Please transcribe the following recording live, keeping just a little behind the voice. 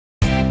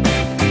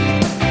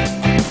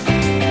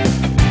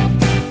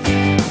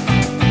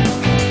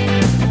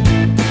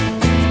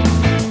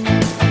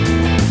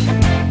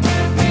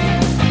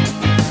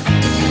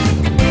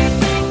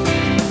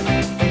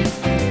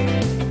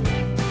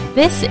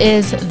This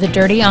is The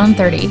Dirty on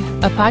 30,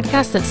 a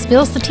podcast that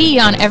spills the tea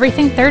on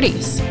everything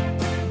 30s.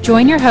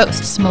 Join your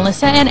hosts,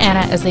 Melissa and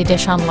Anna, as they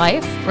dish on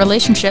life,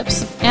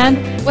 relationships, and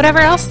whatever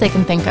else they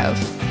can think of.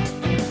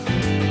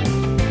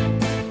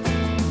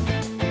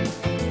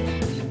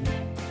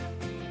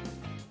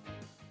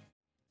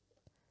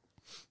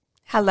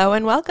 Hello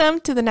and welcome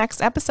to the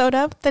next episode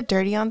of The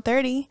Dirty on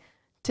 30.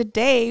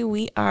 Today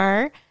we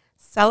are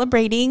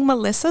celebrating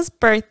Melissa's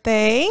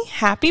birthday.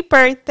 Happy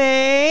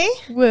birthday.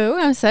 Woo,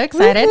 I'm so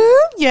excited. Woo-hoo.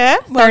 Yeah,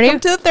 welcome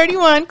to the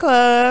 31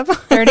 Club.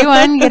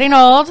 31, getting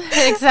old.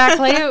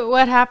 Exactly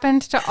what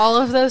happened to all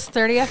of those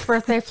 30th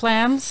birthday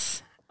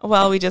plans?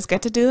 Well, we just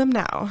get to do them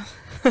now.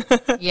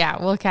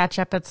 Yeah, we'll catch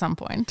up at some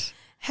point.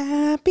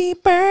 Happy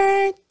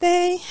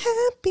birthday,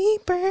 happy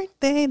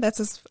birthday.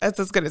 That's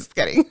as good as it's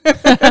getting.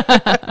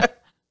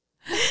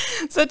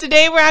 So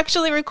today we're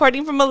actually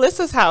recording from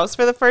Melissa's house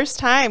for the first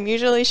time.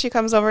 Usually she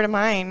comes over to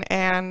mine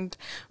and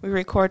we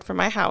record from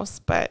my house,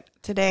 but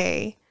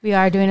today we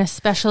are doing a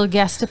special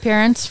guest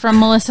appearance from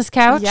Melissa's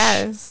couch.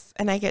 Yes,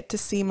 and I get to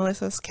see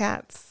Melissa's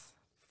cats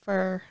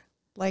for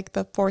like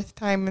the fourth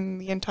time in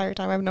the entire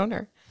time I've known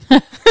her.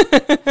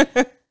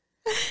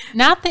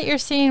 Not that you're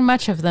seeing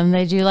much of them.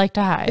 They do like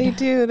to hide. They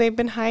do. They've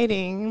been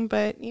hiding,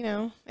 but you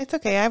know, it's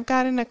okay. I've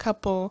gotten a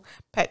couple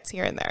pets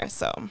here and there,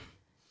 so.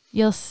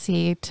 You'll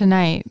see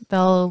tonight.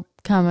 They'll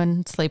come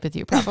and sleep with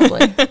you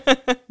probably.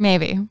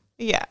 Maybe.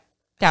 Yeah.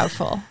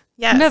 Doubtful.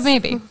 Yes. But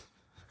maybe.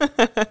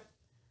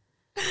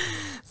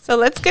 So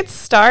let's get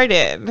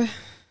started.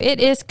 It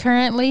is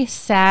currently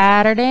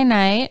Saturday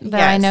night, though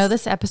I Yes. know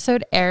this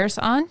episode airs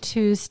on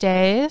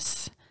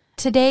Tuesdays.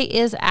 Today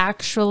is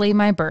actually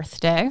my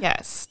birthday.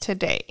 Yes,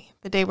 today,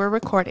 the day we're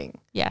recording.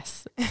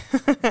 Yes.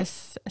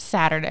 This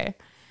Saturday.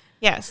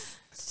 Yes.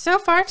 So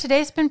far,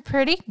 today's been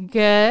pretty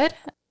good.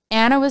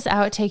 Anna was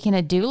out taking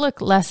a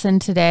do-look lesson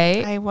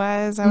today. I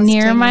was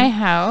near taking- my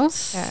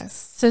house.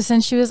 Yes. So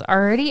since she was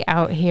already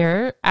out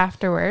here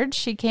afterwards,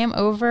 she came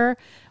over.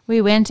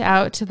 We went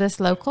out to this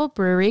local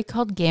brewery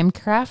called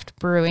Gamecraft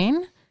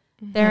Brewing.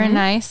 They're a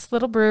nice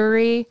little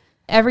brewery.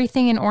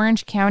 Everything in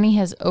Orange County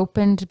has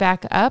opened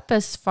back up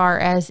as far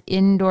as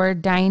indoor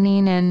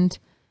dining and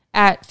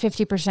at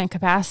 50%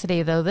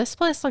 capacity, though this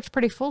place looked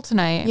pretty full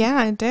tonight.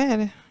 Yeah, it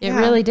did. It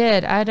really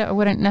did. I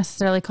wouldn't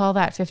necessarily call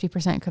that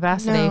 50%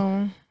 capacity.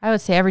 No. I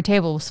would say every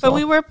table was full. But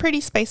we were pretty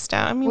spaced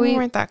out. I mean, we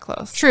weren't that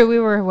close. True, we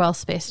were well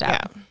spaced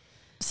out. Yeah.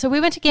 So we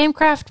went to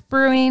Gamecraft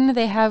Brewing.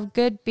 They have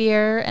good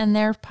beer, and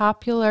they're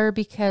popular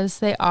because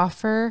they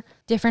offer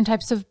different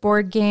types of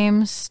board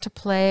games to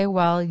play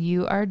while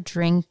you are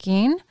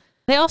drinking.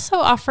 They also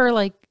offer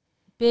like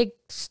big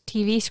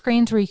TV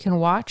screens where you can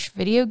watch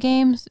video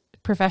games,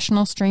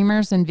 professional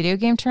streamers and video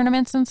game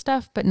tournaments and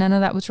stuff, but none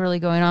of that was really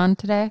going on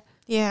today.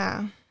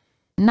 Yeah.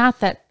 Not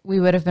that we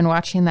would have been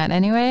watching that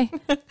anyway.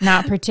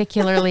 Not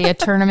particularly a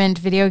tournament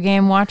video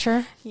game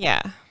watcher.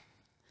 Yeah.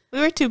 We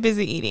were too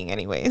busy eating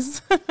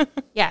anyways.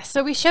 Yeah,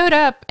 so we showed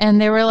up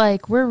and they were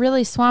like, we're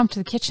really swamped.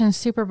 The kitchen's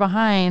super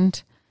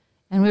behind.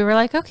 And we were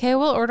like, okay,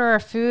 we'll order our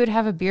food,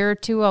 have a beer or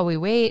two while we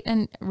wait.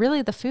 And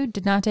really, the food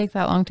did not take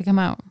that long to come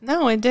out.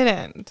 No, it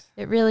didn't.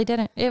 It really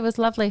didn't. It was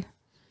lovely.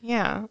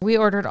 Yeah. We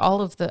ordered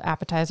all of the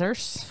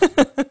appetizers.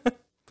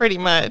 Pretty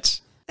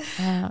much.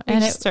 And We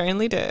it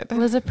certainly did.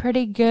 was a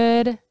pretty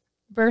good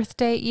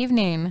birthday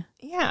evening.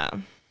 Yeah.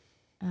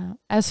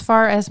 As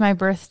far as my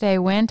birthday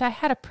went, I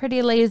had a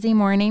pretty lazy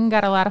morning,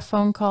 got a lot of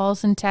phone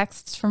calls and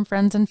texts from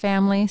friends and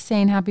family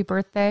saying happy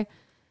birthday.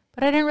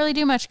 But I didn't really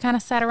do much. Kind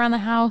of sat around the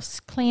house,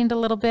 cleaned a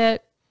little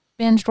bit,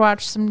 binge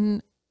watched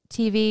some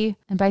TV.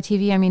 And by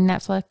TV, I mean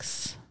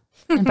Netflix.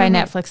 And by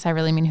Netflix, I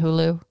really mean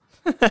Hulu.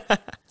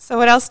 So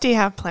what else do you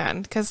have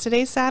planned? Because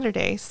today's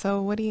Saturday.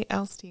 So what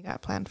else do you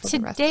got planned for the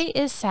rest? Today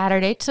is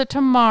Saturday. So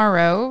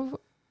tomorrow,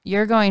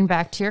 you're going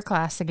back to your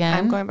class again.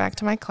 I'm going back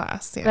to my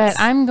class. Yes. But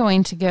I'm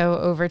going to go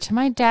over to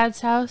my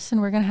dad's house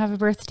and we're going to have a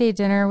birthday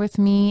dinner with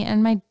me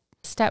and my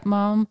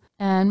stepmom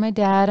and my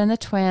dad and the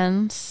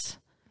twins.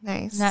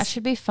 Nice. And that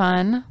should be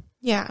fun.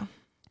 Yeah.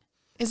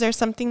 Is there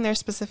something they're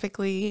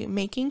specifically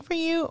making for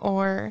you,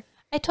 or?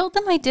 I told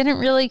them I didn't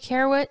really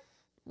care what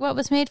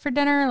was made for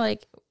dinner.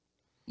 Like,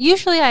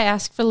 usually I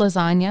ask for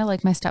lasagna.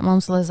 Like, my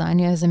stepmom's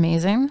lasagna is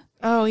amazing.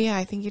 Oh, yeah.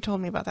 I think you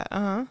told me about that.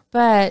 Uh-huh.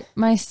 But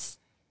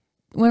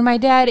when my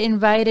dad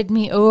invited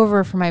me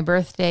over for my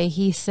birthday,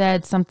 he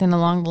said something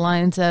along the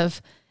lines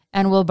of,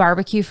 and we'll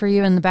barbecue for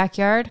you in the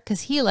backyard,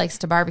 because he likes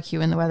to barbecue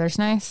when the weather's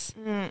nice.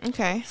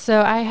 Okay.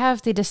 So I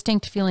have the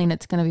distinct feeling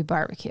it's going to be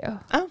barbecue.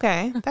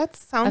 Okay. That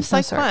sounds some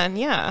like sort. fun.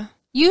 Yeah.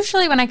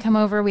 Usually when I come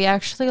over, we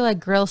actually like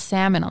grill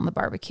salmon on the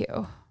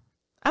barbecue.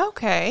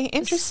 Okay.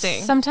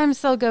 Interesting. Sometimes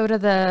they'll go to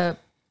the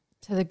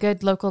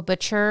good local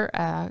butcher.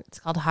 It's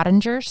called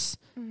Hottinger's,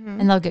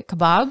 and they'll get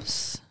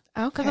kebabs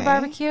for the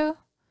barbecue.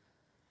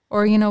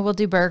 Or, we'll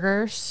do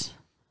burgers.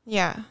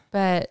 Yeah.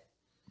 But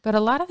a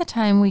lot of the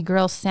time we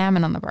grill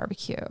salmon on the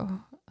barbecue.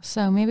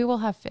 So maybe we'll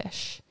have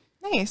fish.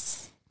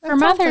 Nice. For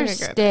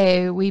Mother's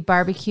Day, we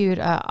barbecued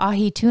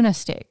ahi tuna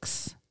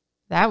steaks.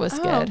 That was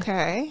good.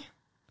 Okay.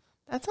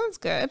 That sounds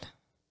good.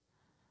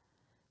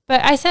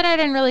 But I said I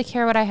didn't really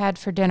care what I had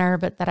for dinner,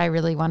 but that I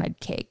really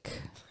wanted cake.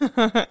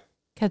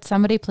 Could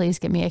somebody please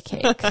give me a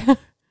cake?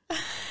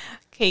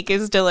 Cake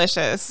is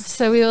delicious.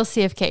 So we will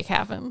see if cake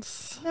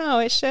happens. No,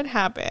 it should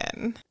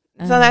happen.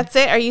 So that's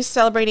it. Are you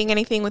celebrating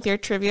anything with your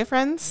trivia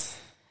friends?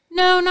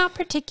 No, not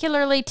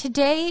particularly.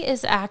 Today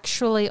is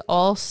actually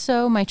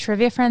also my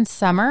trivia friend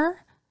Summer.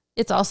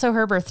 It's also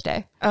her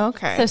birthday.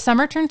 Okay. So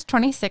Summer turns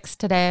 26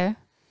 today.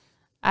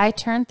 I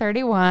turned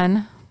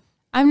 31.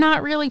 I'm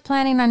not really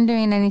planning on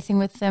doing anything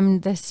with them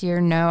this year,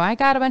 no. I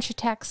got a bunch of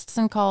texts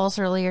and calls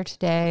earlier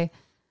today.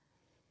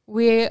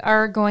 We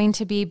are going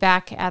to be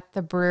back at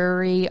the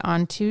brewery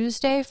on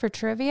Tuesday for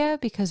trivia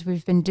because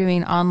we've been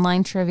doing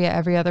online trivia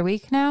every other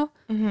week now.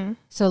 Mm-hmm.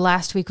 So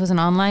last week was an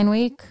online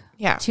week.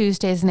 Yeah.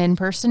 Tuesday's an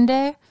in-person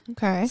day.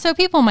 Okay. So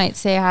people might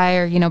say hi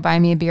or, buy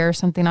me a beer or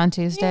something on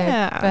Tuesday.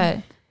 Yeah.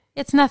 But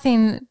it's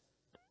nothing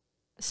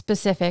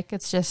specific.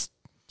 It's just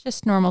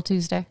normal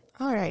Tuesday.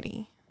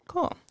 Alrighty.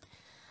 Cool.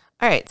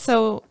 All right.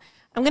 So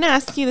I'm going to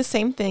ask you the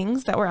same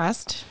things that were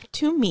asked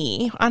to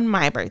me on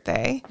my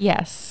birthday.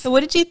 Yes. So what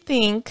did you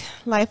think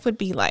life would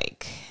be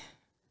like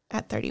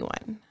at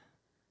 31?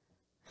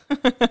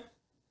 What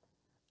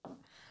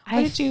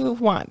did you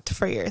want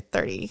for your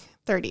 30th,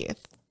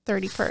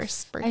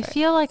 31st birthday? I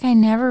feel like I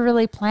never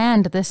really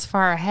planned this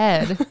far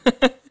ahead.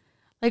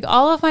 Like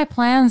all of my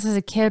plans as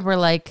a kid were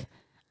like,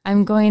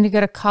 I'm going to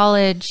go to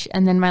college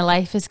and then my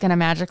life is going to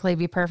magically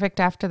be perfect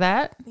after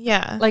that.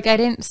 Yeah. Like I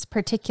didn't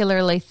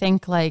particularly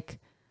think like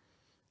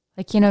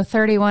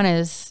 31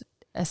 is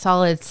a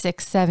solid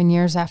 6-7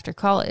 years after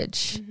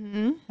college.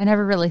 Mm-hmm. I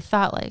never really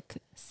thought like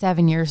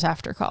 7 years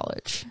after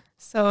college.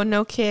 So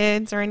no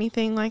kids or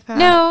anything like that?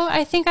 No,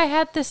 I think I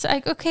had this,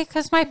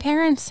 because my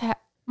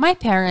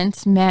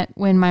parents met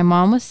when my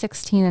mom was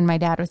 16 and my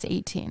dad was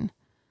 18.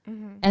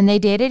 Mm-hmm. And they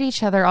dated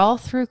each other all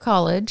through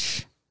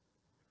college.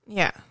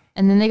 Yeah.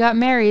 And then they got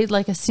married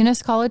like as soon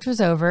as college was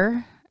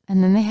over.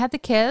 And then they had the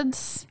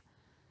kids.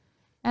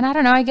 And I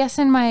don't know, I guess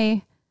in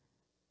my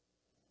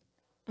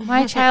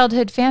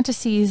childhood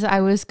fantasies, I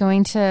was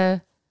going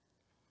to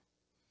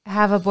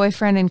have a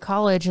boyfriend in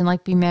college and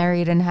like be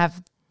married and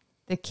have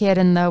the kid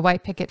and the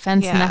white picket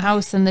fence and the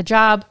house and the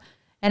job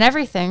and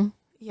everything.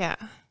 Yeah.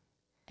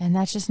 And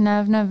that's just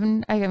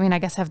never, I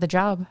guess I have the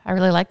job. I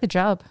really like the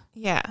job.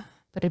 Yeah.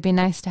 But it'd be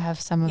nice to have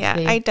some of the...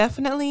 Yeah, I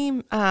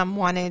definitely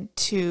wanted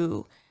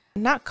to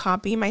not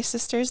copy my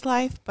sister's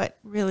life, but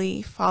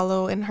really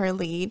follow in her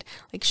lead.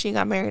 Like she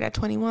got married at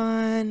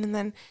 21 and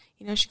then,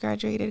 she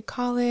graduated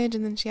college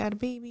and then she had a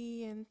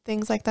baby and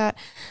things like that.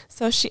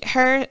 So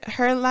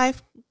her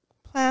life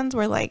plans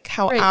were like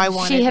how I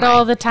wanted. She hit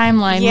all the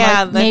timeline,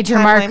 the major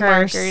timeline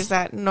markers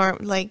that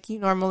you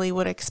normally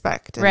would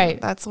expect. And right.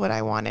 That's what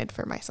I wanted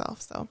for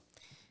myself. So,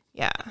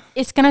 yeah.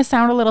 It's going to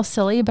sound a little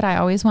silly, but I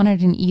always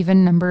wanted an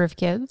even number of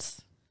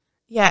kids.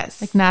 Yes.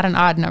 Like not an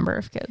odd number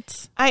of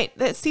kids.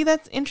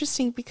 That's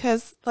interesting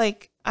because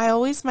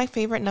my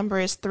favorite number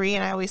is 3.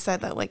 And I always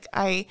said that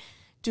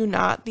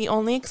the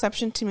only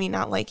exception to me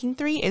not liking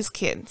 3 is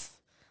kids.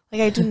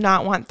 Like I do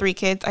not want 3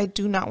 kids. I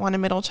do not want a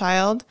middle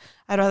child.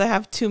 I'd rather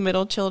have 2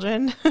 middle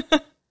children,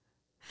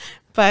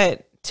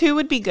 but 2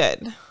 would be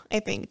good. I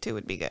think 2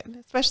 would be good,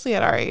 especially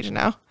at our age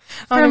now.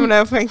 I don't even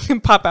know if I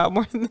can pop out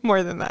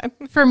more than that.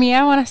 For me,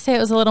 I want to say it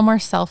was a little more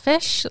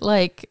selfish.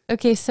 Like,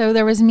 okay, so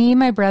there was me,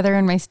 my brother,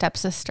 and my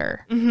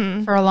stepsister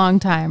for a long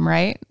time,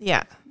 right?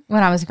 Yeah.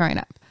 When I was growing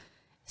up.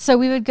 So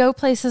we would go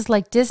places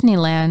like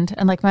Disneyland,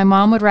 and like my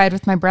mom would ride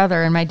with my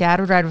brother and my dad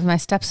would ride with my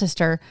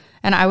stepsister,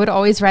 and I would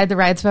always ride the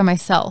rides by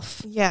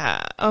myself.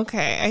 Yeah.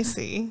 Okay. I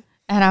see.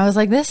 And I was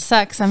like, this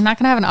sucks. I'm not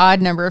going to have an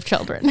odd number of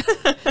children.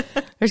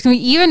 There's going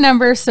to be even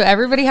numbers so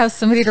everybody has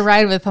somebody to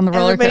ride with on the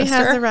roller coaster.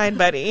 Everybody has a ride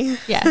buddy.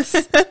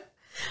 Yes.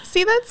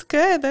 See, that's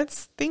good.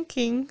 That's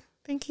thinking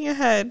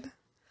ahead.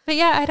 But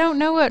yeah, I don't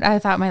know what I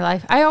thought my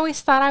life. I always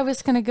thought I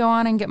was going to go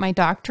on and get my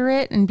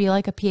doctorate and be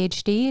like a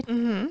PhD.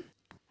 Mm-hmm.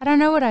 I don't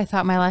know what I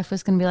thought my life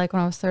was going to be like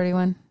when I was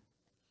 31.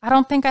 I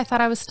don't think I thought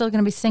I was still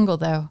going to be single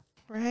though.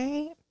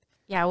 Right?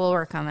 Yeah, we'll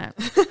work on that.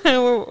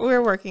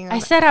 we're working on it. I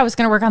said I was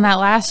going to work on that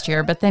last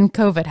year, but then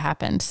COVID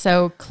happened.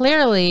 So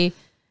clearly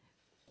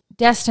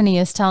destiny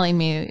is telling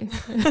me.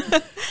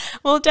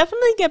 We'll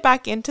definitely get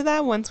back into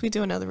that once we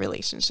do another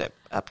relationship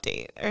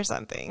update or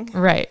something.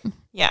 Right.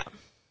 Yeah.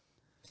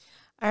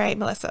 All right,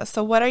 Melissa.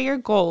 So what are your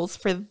goals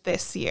for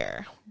this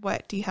year?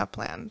 What do you have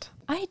planned?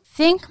 I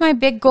think my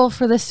big goal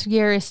for this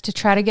year is to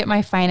try to get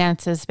my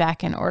finances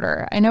back in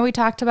order. I know we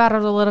talked about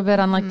it a little bit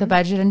on the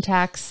budget and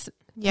tax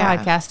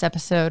podcast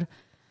episode,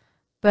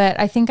 but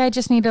I think I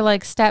just need to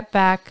step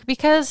back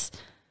because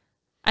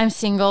I'm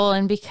single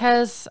and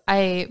because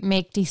I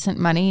make decent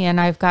money and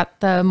I've got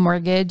the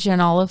mortgage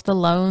and all of the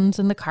loans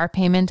and the car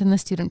payment and the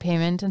student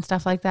payment and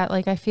stuff like that.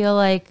 I feel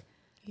like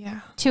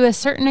to a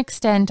certain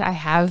extent, I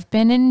have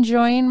been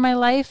enjoying my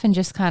life and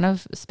just kind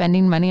of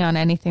spending money on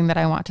anything that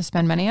I want to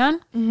spend money on.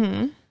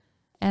 Mm-hmm.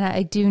 And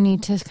I do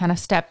need to kind of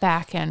step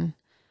back and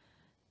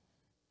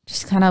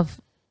just kind of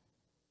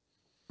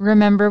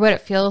remember what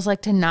it feels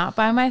like to not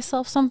buy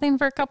myself something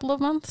for a couple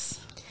of months.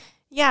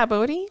 Yeah, but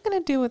what are you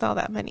going to do with all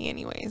that money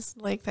anyways,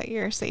 like that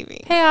you're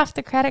saving? Pay off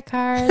the credit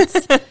cards.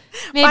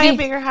 Maybe, buy a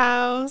bigger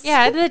house.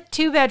 Yeah, the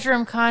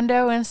 2-bedroom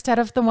condo instead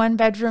of the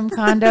 1-bedroom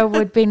condo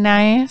would be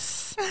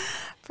nice.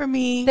 For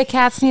me. The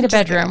cats need a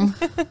bedroom.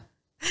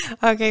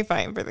 Okay,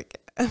 fine. For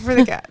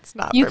the cats,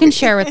 not You for can me.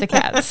 share with the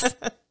cats.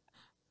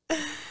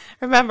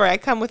 Remember, I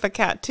come with a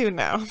cat too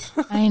now.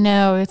 I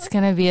know, it's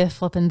going to be a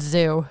flippin'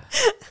 zoo.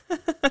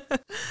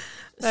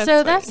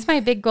 That's my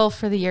big goal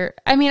for the year.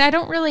 I mean, I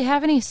don't really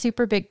have any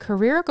super big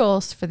career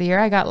goals for the year.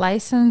 I got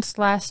licensed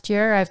last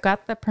year. I've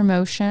got the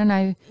promotion.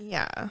 I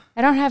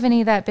don't have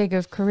any that big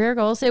of career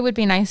goals. It would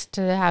be nice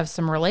to have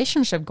some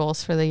relationship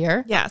goals for the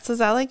year. Yeah. So is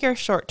that like your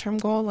short-term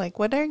goal? Like,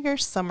 what are your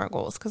summer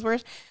goals? Because we're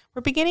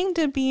beginning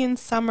to be in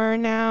summer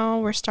now.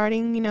 We're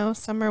starting,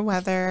 summer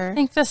weather. I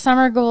think the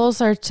summer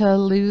goals are to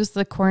lose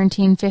the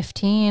quarantine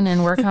 15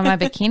 and work on my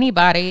bikini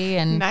body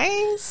and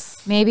nice.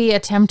 Maybe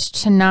attempt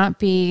to not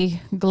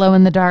be glow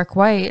in the dark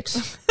white.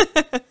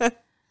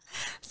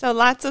 So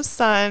lots of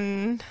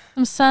sun.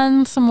 Some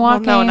sun, some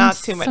walking. Well, no, not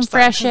too much some sun,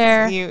 fresh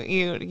air.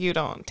 You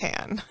don't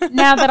tan.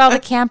 Now that all the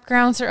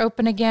campgrounds are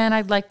open again,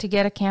 I'd like to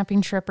get a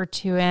camping trip or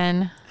two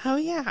in. Oh,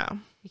 yeah.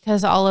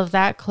 Because all of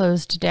that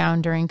closed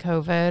down during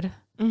COVID.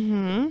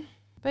 Mm-hmm.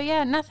 But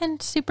yeah,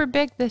 nothing super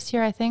big this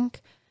year, I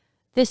think.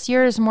 This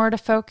year is more to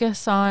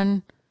focus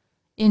on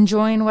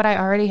enjoying what I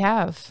already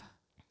have.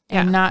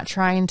 And not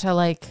trying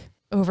to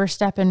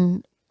overstep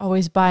and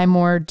always buy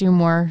more, do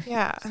more,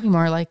 see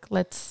more.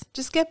 Let's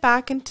just get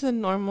back into the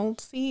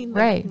normalcy,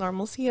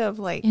 normalcy of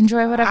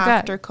enjoy what I've got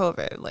after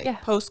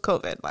COVID,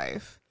 post-COVID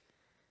life.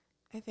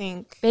 I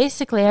think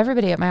basically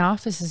everybody at my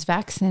office is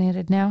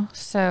vaccinated now,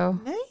 so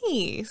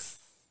nice.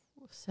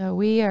 So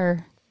we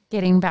are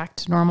getting back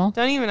to normal.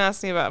 Don't even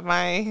ask me about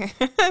my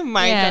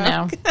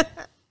no,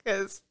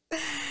 because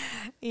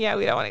we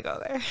don't want to go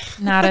there.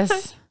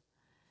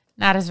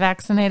 Not as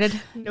vaccinated,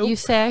 nope. You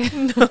say?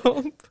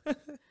 Nope.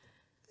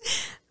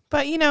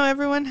 But,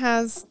 everyone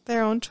has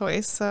their own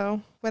choice,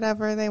 so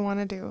whatever they want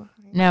to do.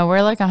 No, we're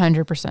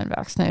 100%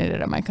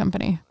 vaccinated at my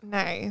company.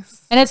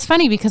 Nice. And it's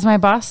funny because my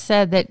boss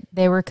said that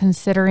they were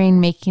considering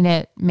making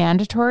it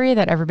mandatory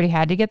that everybody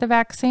had to get the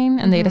vaccine,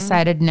 and they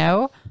decided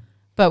no.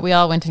 But we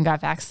all went and got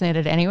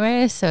vaccinated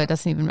anyway, so it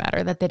doesn't even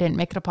matter that they didn't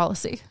make it a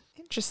policy.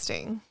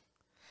 Interesting.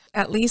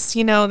 At least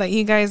you know that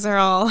you guys are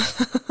all...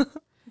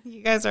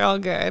 You guys are all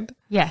good.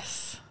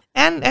 Yes.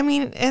 And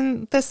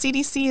and the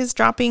CDC is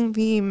dropping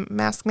the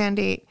mask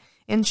mandate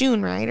in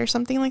June, right? Or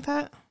something like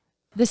that?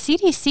 The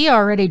CDC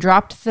already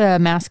dropped the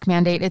mask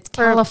mandate. It's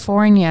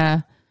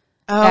California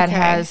that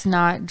has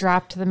not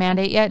dropped the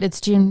mandate yet.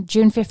 It's June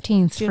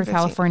 15th for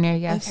California,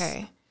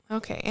 yes.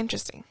 Okay,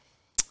 interesting.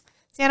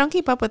 See, I don't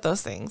keep up with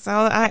those things.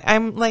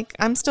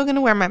 I'm still going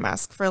to wear my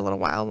mask for a little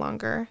while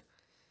longer.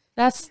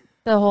 That's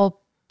the whole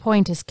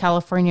point is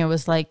California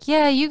was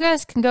you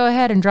guys can go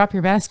ahead and drop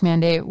your mask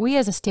mandate. We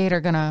as a state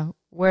are going to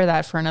wear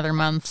that for another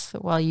month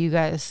while you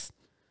guys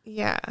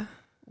try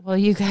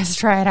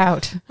it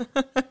out.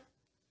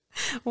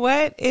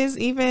 What is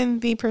even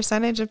the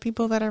percentage of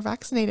people that are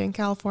vaccinated in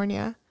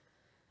California?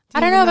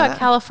 I don't know about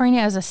California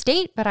as a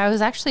state, but I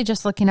was actually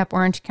just looking up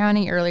Orange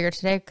County earlier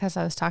today because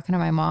I was talking to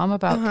my mom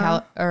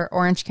about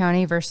Orange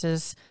County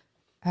versus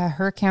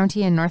her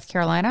county in North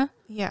Carolina.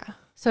 Yeah.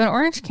 So in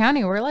Orange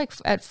County, we're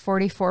at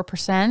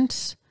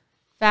 44%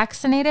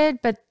 vaccinated,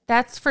 but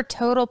that's for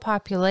total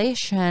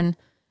population.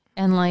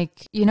 And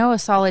a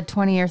solid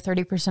 20 or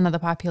 30% of the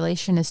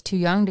population is too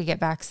young to get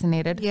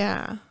vaccinated.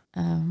 Yeah.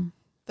 The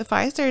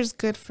Pfizer is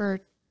good for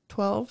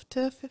 12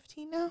 to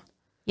 15 now?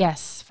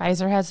 Yes.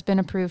 Pfizer has been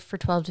approved for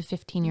 12 to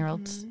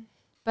 15-year-olds.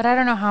 But I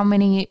don't know how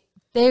many...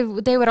 They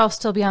would all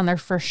still be on their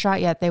first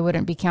shot yet. They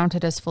wouldn't be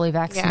counted as fully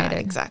vaccinated. Yeah,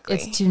 exactly.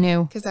 It's too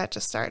new. Because that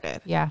just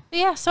started. Yeah. But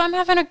yeah, so I'm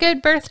having a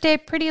good birthday,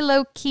 pretty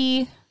low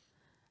key.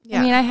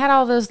 Yeah. I mean, I had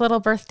all those little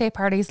birthday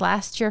parties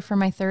last year for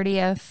my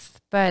 30th,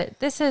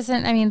 but this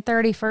isn't,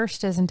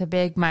 31st isn't a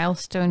big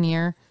milestone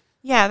year.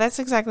 Yeah, that's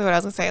exactly what I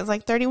was going to say.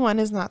 It's 31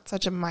 is not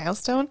such a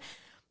milestone,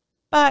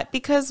 but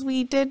because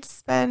we did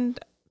spend,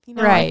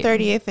 our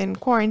 30th in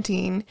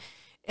quarantine,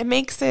 it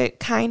makes it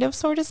kind of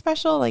sort of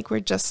special. We're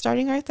just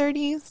starting our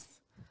 30s.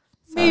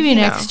 So, maybe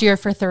next year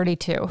for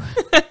 32.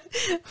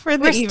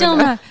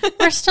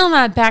 We're still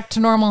not back to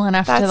normal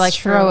enough to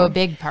throw a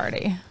big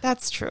party.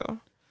 That's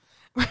true.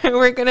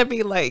 We're gonna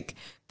be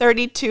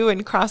 32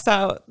 and cross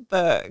out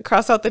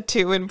the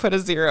 2 and put a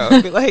 0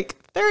 and be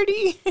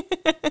 30.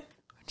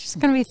 Just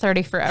gonna be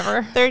 30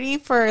 forever. 30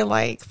 for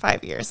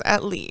 5 years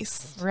at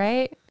least.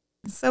 Right.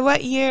 So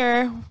what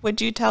year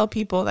would you tell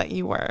people that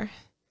you were?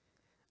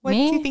 What do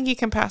you think you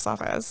can pass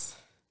off as?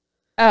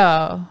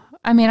 Oh,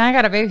 I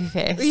got a baby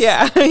face.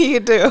 Yeah, you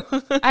do.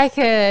 I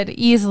could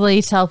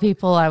easily tell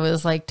people I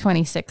was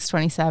 26,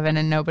 27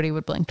 and nobody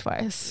would blink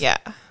twice. Yeah.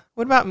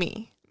 What about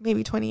me?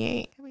 Maybe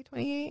 28. Maybe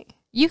 28.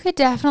 You could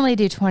definitely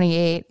do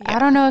 28. Yeah. I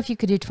don't know if you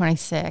could do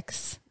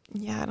 26.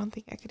 Yeah, I don't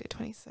think I could do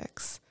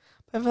 26.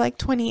 But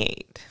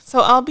 28. So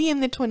I'll be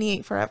in the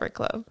 28 Forever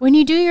Club. When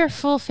you do your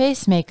full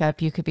face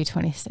makeup, you could be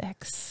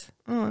 26.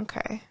 Oh,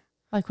 okay.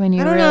 Like when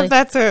you I don't know if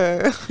that's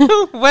a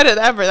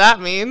whatever that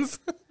means.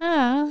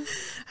 Oh,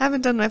 I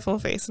haven't done my full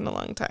face in a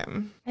long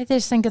time. I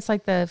just think it's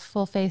like the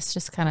full face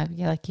just kind of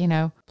like,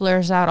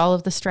 blurs out all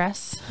of the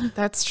stress.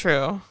 That's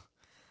true.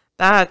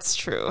 That's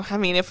true. I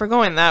mean, if we're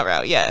going that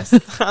route,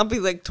 yes. I'll be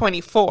like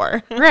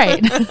 24.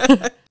 Right.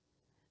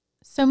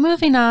 So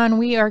moving on,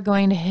 we are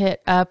going to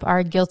hit up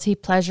our guilty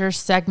pleasure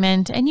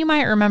segment. And you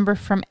might remember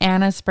from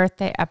Anna's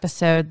birthday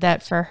episode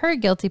that for her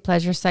guilty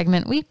pleasure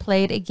segment, we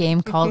played a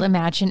game called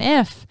Imagine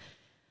If,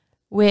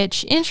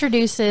 which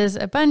introduces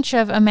a bunch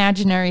of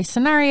imaginary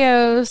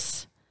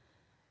scenarios.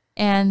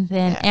 And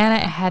then Anna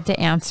had to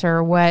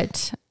answer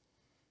what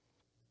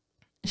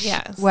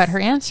her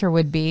answer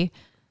would be.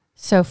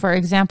 So, for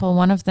example,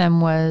 one of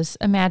them was,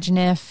 imagine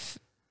if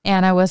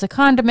Anna was a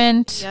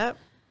condiment. Yep.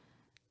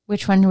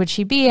 Which one would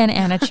she be? And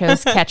Anna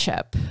chose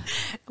ketchup.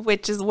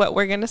 Which is what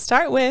we're going to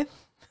start with.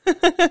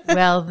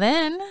 Well,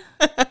 then,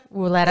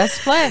 let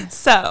us play.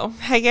 So,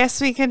 I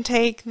guess we can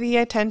take the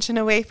attention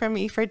away from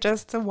me for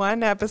just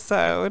one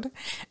episode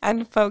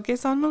and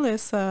focus on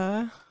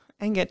Melissa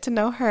and get to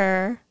know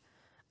her.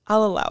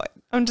 I'll allow it.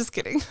 I'm just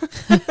kidding.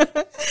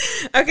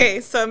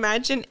 Okay, so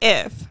imagine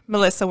if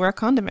Melissa were a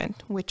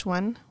condiment. Which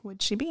one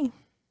would she be?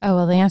 Oh,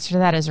 well, the answer to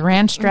that is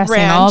ranch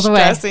dressing all the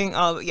way. Ranch dressing,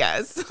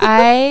 yes.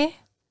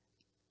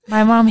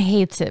 My mom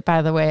hates it,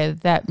 by the way,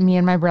 that me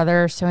and my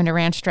brother are so into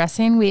ranch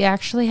dressing. We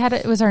actually had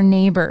it was our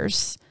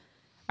neighbors.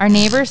 Our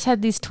neighbors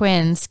had these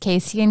twins,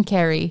 Casey and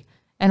Carrie,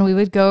 and we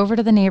would go over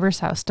to the neighbor's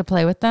house to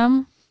play with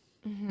them.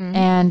 Mm-hmm.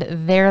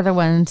 And they're the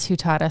ones who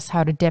taught us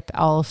how to dip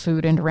all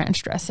food into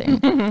ranch dressing.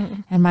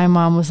 And my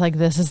mom was like,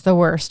 this is the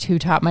worst. Who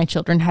taught my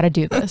children how to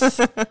do this?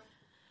 But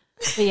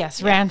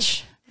yes,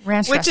 ranch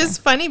dressing. Which is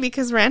funny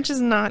because ranch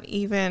is not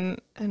even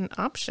an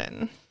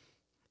option.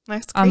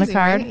 That's crazy, on the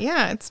card? Right?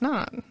 Yeah, it's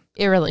not.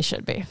 It really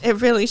should be.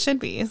 It really should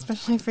be,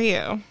 especially for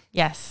you.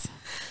 Yes.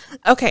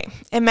 Okay,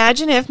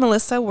 imagine if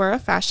Melissa were a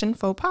fashion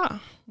faux pas.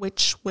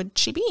 Which would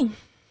she be?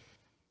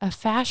 A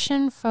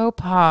fashion faux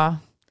pas.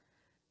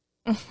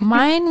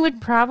 Mine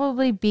would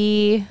probably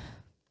be...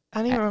 I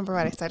don't even remember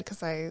what I said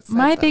because I said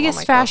my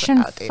biggest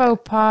fashion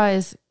faux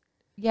pas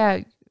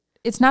is,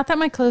 it's not that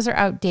my clothes are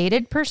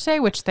outdated per se,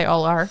 which they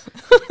all are.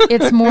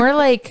 It's more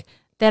like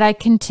that I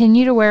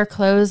continue to wear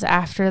clothes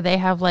after they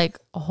have like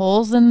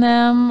holes in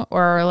them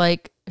or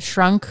like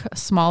shrunk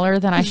smaller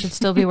than I should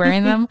still be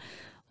wearing them.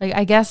 Like,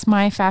 I guess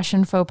my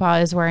fashion faux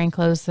pas is wearing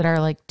clothes that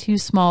are like too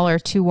small or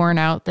too worn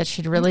out that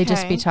should really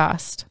just be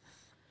tossed.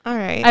 All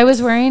right. I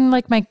was wearing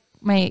like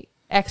my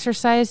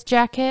exercise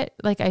jacket.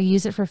 Like I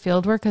use it for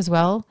field work as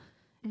well.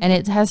 And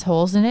it has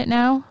holes in it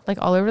now, like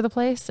all over the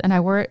place. And I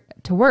wore it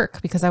to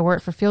work because I wore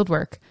it for field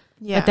work.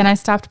 Yeah. But then I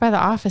stopped by the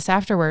office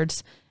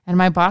afterwards and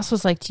my boss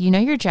was like, do you know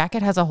your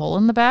jacket has a hole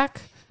in the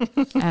back?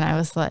 And I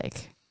was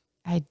like,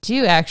 I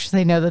do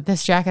actually know that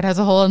this jacket has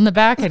a hole in the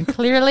back. And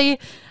clearly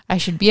I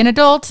should be an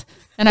adult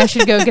and I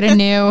should go get a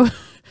new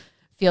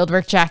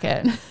fieldwork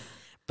jacket.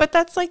 But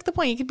that's like the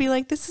point. You could be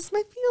like, this is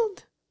my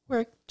field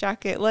work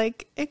jacket.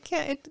 Like it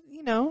can't,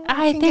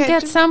 I think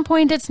at some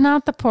point it's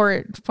not the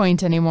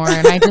point anymore.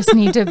 And I just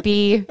need to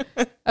be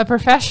a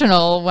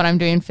professional when I'm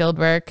doing field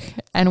work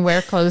and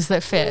wear clothes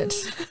that fit.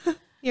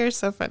 You're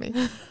so funny.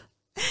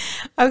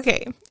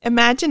 Okay.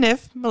 Imagine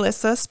if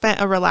Melissa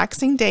spent a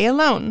relaxing day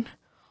alone.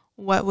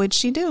 What would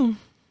she do?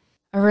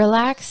 A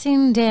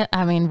relaxing day.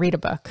 I mean, read a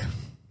book.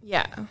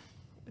 Yeah.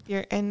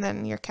 And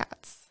then your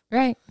cats.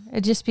 Right.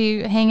 It'd just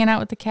be hanging out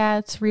with the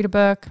cats, read a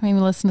book, maybe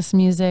listen to some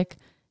music.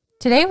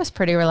 Today was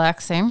pretty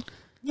relaxing.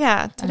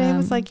 Yeah. Today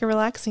was like your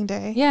relaxing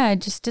day. Yeah. I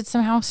just did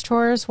some house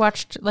chores,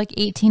 watched like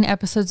 18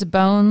 episodes of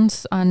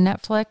Bones on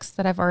Netflix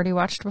that I've already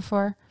watched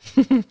before.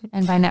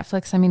 And by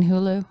Netflix, I mean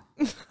Hulu.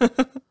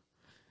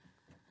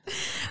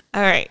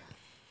 All right.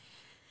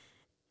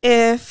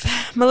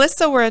 If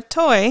Melissa were a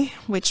toy,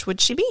 which would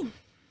she be?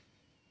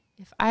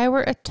 If I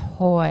were a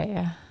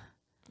toy.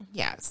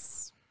 Yes.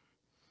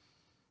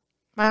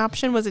 My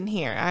option wasn't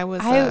here. I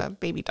was a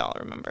baby doll,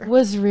 remember?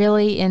 Was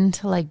really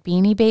into like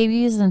Beanie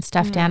Babies and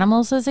stuffed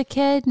animals as a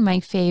kid. My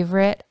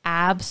favorite,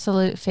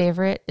 absolute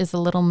favorite, is a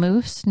little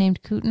moose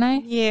named Kootenai.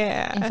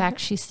 Yeah. In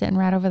fact, she's sitting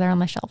right over there on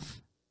the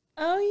shelf.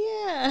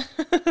 Oh,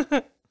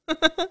 yeah.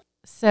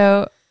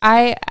 So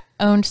I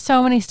owned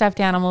so many stuffed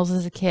animals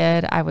as a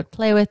kid. I would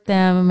play with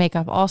them, make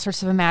up all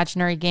sorts of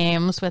imaginary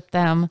games with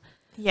them.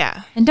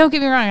 Yeah. And don't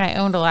get me wrong, I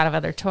owned a lot of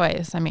other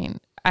toys. I mean,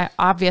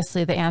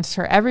 obviously the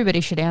answer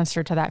everybody should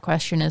answer to that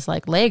question is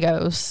like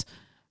Legos.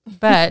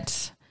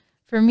 But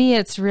for me,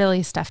 it's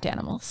really stuffed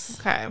animals.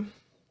 Okay.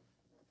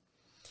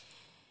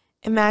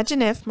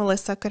 Imagine if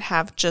Melissa could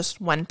have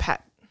just one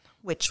pet.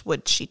 Which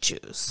would she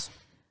choose?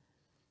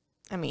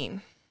 I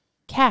mean...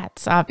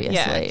 Cats, obviously.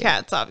 Yeah,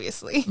 cats,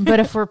 obviously. But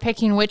if we're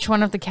picking which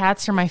one of the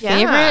cats are my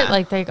favorite,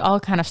 like they all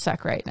kind of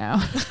suck right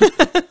now.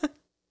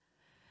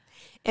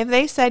 If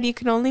they said you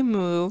can only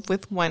move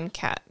with one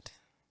cat,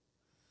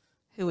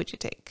 who would you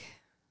take?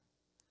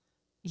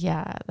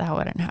 Yeah, that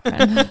wouldn't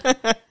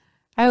happen.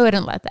 I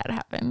wouldn't let that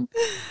happen.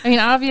 I mean,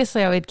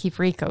 obviously I would keep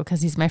Rico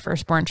because he's my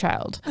firstborn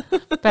child.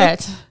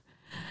 But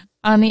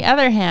on the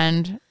other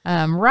hand,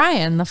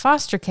 Ryan, the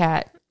foster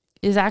cat,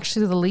 is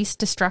actually the least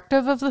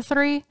destructive of the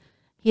three.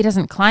 He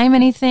doesn't climb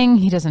anything.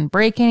 He doesn't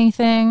break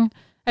anything.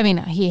 I mean,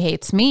 he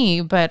hates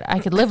me, but I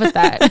could live with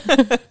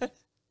that.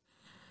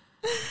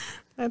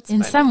 That's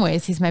In funny. some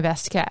ways, he's my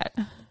best cat.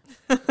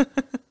 All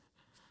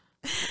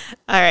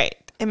right.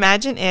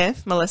 Imagine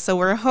if Melissa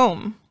were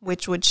home.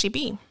 Which would she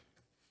be? Do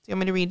you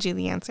want me to read you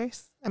the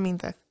answers? I mean,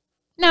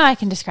 No, I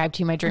can describe to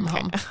you my dream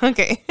home.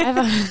 Okay.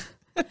 I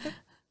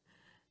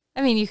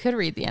mean, you could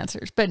read the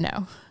answers, but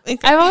no. Okay.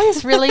 I've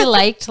always really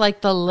liked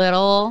the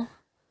little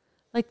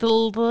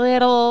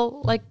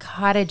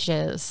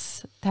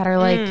cottages that are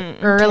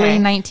early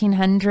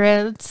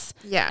 1900s.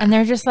 Yeah. And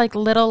they're just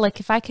little,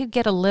 if I could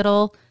get a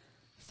little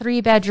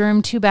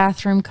 3-bedroom,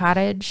 2-bathroom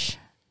cottage,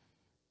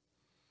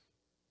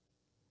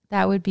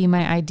 that would be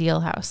my ideal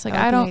house.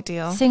 That would be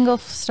ideal. Single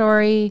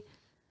story,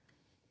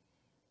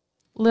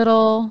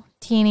 little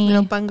teeny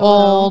Little bungalow.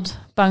 old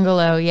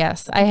bungalow.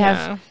 Yes. I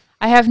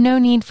have no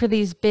need for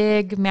these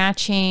big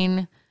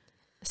matching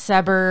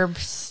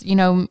suburbs,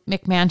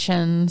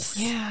 McMansions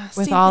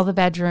with all the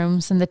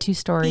bedrooms and the 2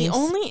 stories. The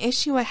only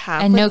issue I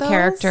have and with no those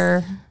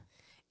character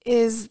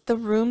is the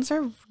rooms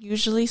are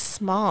usually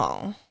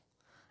small.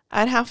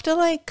 I'd have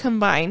to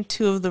combine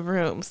 2 of the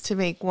rooms to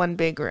make one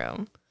big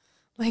room,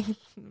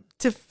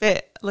 to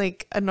fit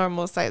a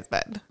normal size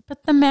bed.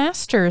 But the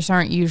masters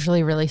aren't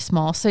usually really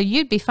small, so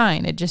you'd be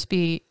fine. It'd just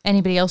be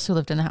anybody else who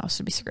lived in the house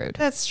would be screwed.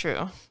 That's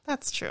true.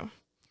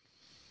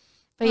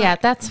 But yeah,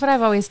 that's what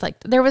I've always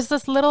liked. There was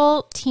this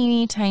little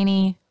teeny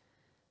tiny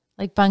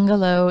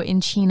bungalow in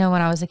Chino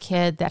when I was a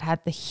kid that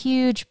had the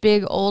huge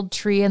big old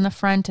tree in the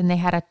front, and they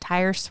had a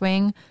tire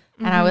swing.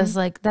 And I was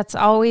like, that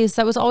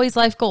was always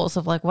life goals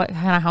of what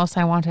kind of house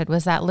I wanted,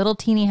 was that little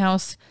teeny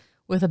house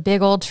with a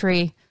big old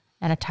tree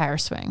and a tire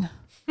swing.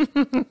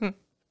 All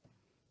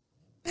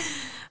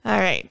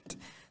right.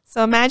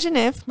 So imagine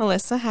if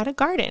Melissa had a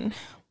garden.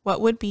 What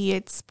would be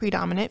its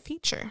predominant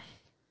feature?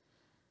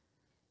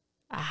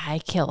 I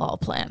kill all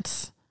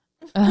plants.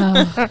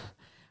 Well,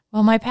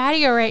 my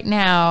patio right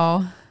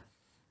now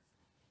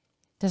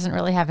doesn't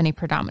really have any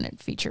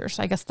predominant features.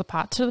 I guess the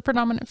pots are the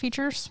predominant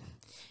features.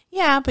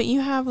 Yeah, but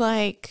you have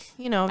veggies.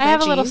 I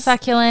have a little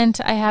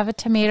succulent. I have a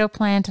tomato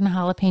plant and a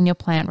jalapeno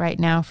plant right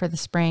now for the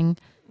spring.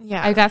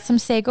 Yeah. I got some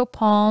sago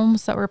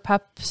palms that were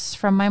pups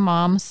from my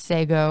mom's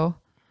sago.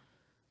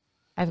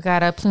 I've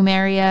got a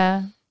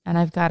plumeria and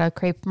I've got a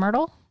crepe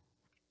myrtle.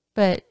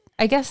 But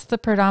I guess the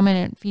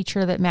predominant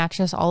feature that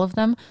matches all of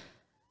them,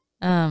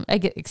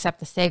 except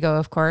the sago,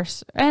 of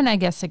course, and I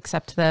guess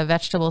except the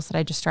vegetables that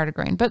I just started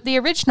growing. But the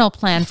original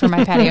plan for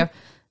my patio,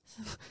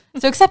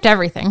 so except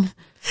everything,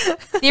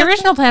 the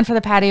original plan for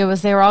the patio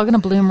was they were all going to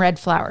bloom red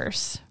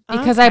flowers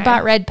because I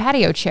bought red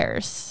patio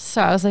chairs.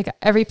 So I was like,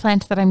 every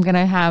plant that I'm going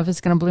to have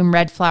is going to bloom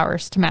red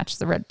flowers to match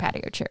the red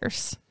patio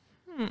chairs.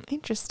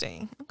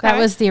 Interesting. Okay. That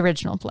was the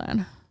original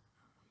plan.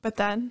 But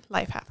then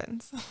life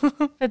happens.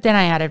 But then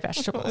I added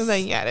vegetables.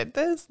 Then you added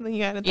this, then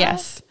you added that.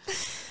 Yes.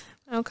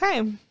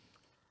 Okay.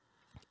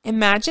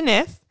 Imagine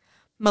if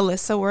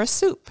Melissa were a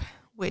soup.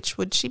 Which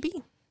would she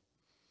be?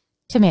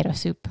 Tomato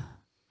soup.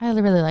 I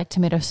really like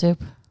tomato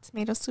soup.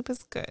 Tomato soup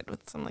is good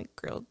with some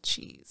grilled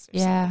cheese or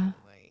Yeah.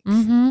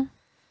 something.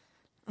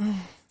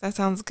 That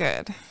sounds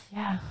good.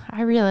 Yeah,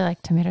 I really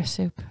like tomato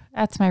soup.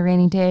 That's my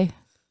rainy day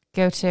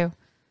go-to.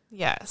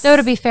 Yes. Though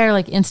to be fair,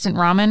 instant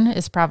ramen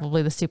is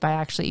probably the soup I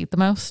actually eat the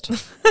most.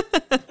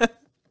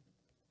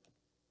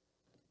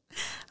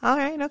 All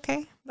right.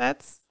 Okay.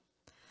 That's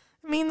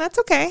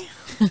okay.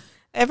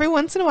 Every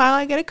once in a while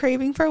I get a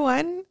craving for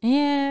one.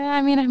 Yeah,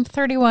 I mean, I'm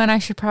 31. I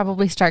should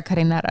probably start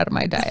cutting that out of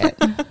my diet.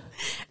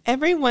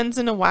 Every once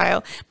in a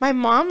while. My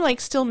mom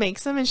still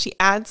makes them, and she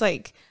adds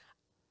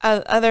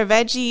other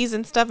veggies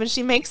and stuff, and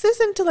she makes this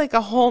into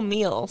a whole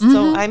meal.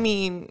 So I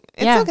mean,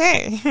 it's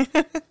okay.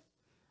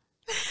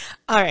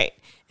 All right.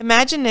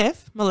 Imagine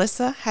if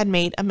Melissa had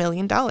made $1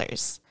 million.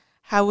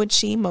 How would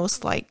she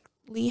most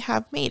likely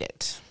have made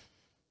it?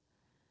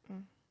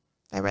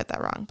 I read that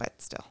wrong,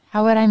 but still.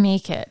 How would I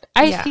make it?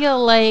 I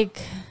feel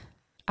like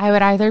I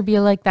would either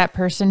be like that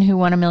person who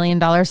won $1 million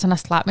on a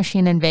slot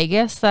machine in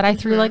Vegas that I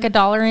threw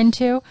 $1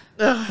 into,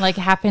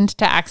 happened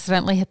to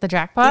accidentally hit the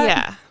jackpot.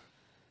 Yeah.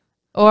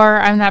 Or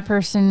I'm that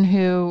person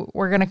who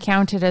we're going to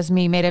count it as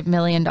me made $1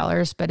 million,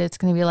 but it's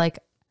going to be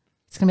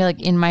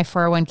in my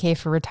 401k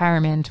for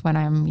retirement when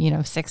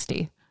I'm,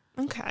 60.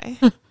 Okay.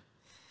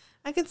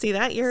 I can see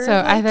that. You're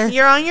so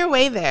you're on your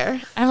way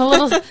there. I'm a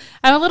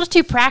little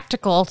too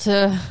practical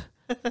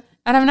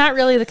and I'm not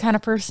really the kind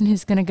of person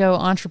who's going to go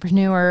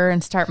entrepreneur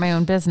and start my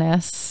own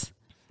business.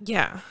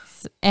 Yeah.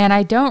 And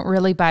I don't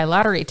really buy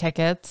lottery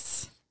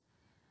tickets.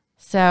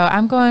 So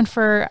I'm going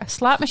for a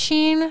slot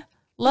machine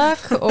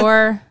luck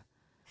or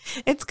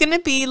it's going to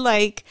be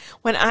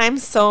when I'm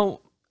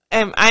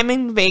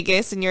in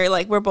Vegas and you're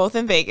we're both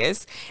in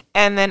Vegas,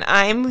 and then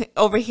I'm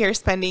over here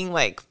spending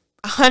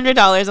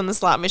 $100 on the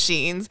slot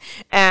machines,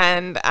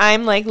 and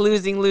I'm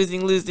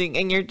losing,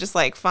 and you're just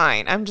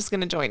fine, I'm just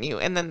going to join you,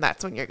 and then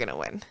that's when you're going to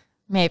win.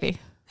 maybe.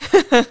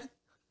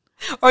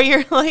 Or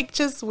you're like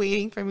just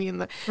waiting for me in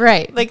the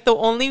Right. like the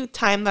only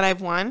time that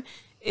I've won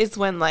is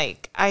when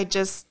like I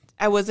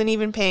wasn't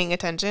even paying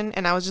attention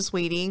and I was just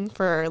waiting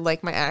for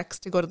like my ex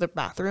to go to the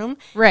bathroom.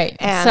 Right.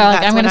 And so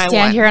like that's I'm when going to I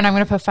stand won. here and I'm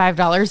going to put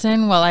 $5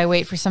 in while I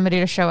wait for somebody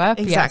to show up.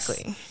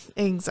 Exactly. Yes.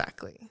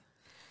 Exactly.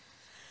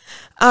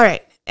 All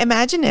right.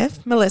 Imagine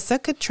if Melissa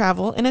could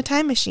travel in a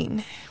time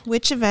machine.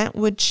 Which event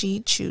would she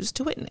choose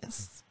to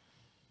witness?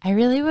 I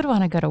really would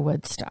want to go to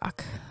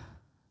Woodstock.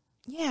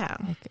 Yeah.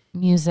 Like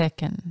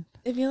music and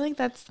I feel like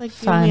that's like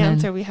the fun only and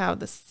answer we have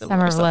this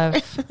summer of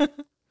love.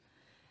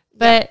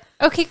 But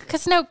okay,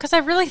 because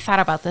I've really thought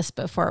about this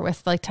before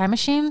with like time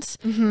machines.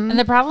 And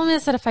the problem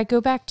is that if I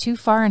go back too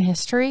far in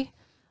history,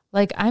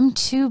 like I'm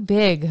too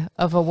big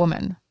of a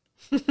woman.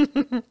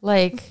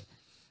 Like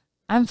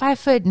I'm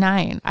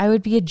 5'9". I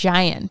would be a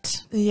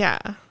giant. Yeah.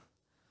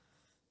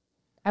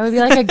 I would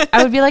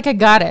be like a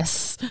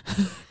goddess.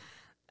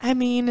 I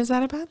mean, is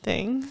that a bad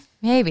thing?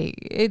 Maybe.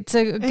 It's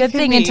a good could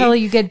thing be. until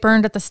you get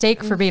burned at the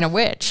stake for being a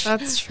witch.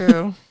 That's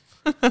true.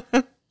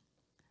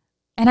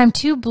 And I'm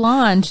too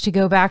blonde to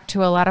go back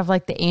to a lot of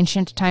like the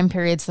ancient time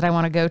periods that I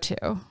want to go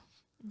to.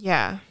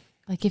 Yeah.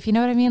 Like, if you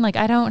know what I mean? Like,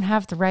 I don't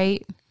have the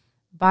right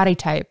body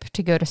type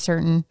to go to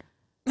certain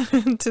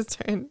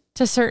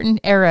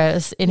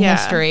eras in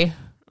history.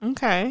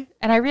 Okay.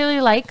 And I really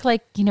like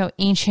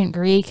ancient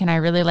Greek, and I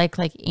really like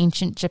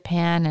ancient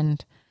Japan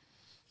and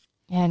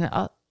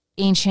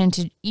ancient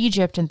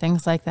Egypt and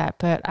things like that.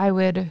 But I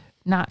would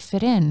not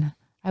fit in.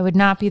 I would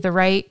not be the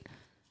right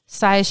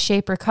size,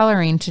 shape, or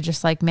coloring to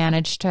just like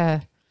manage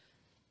to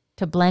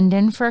blend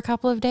in for a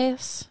couple of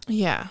days.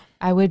 Yeah.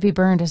 I would be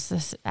burned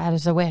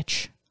as a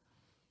witch.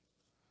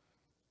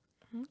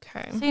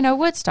 Okay. So,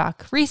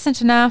 Woodstock,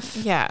 recent enough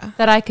Yeah.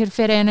 that I could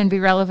fit in and be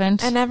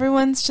relevant. And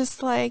everyone's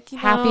just like,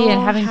 happy and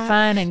having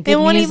fun and good they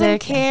won't music. even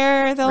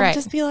care. They'll Right.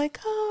 just be like,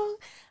 oh,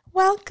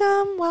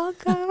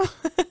 welcome.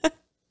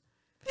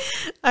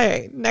 All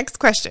right. Next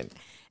question.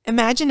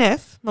 Imagine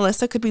if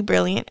Melissa could be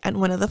brilliant at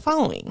one of the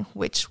following.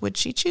 Which would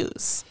she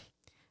choose?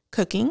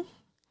 Cooking,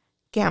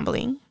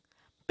 gambling,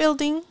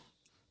 building,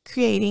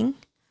 creating,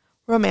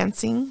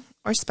 romancing,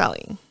 or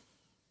spelling?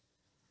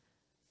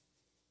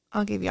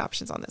 I'll give you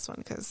options on this one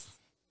because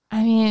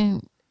I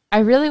mean, I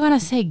really want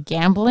to say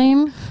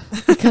gambling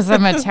because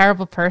I'm a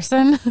terrible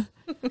person.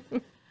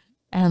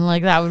 And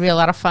like that would be a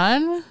lot of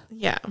fun.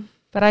 yeah.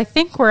 But I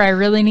think where I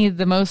really need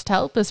the most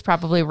help is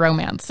probably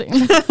romancing.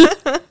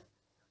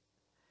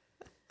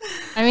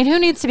 I mean, who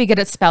needs to be good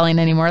at spelling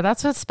anymore?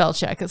 That's what spell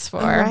check is for.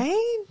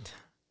 Right?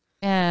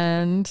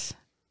 And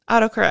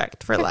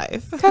Autocorrect for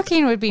life.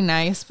 cooking would be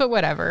nice, but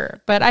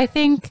whatever. But I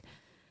think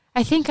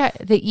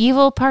the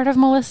evil part of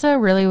Melissa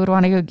really would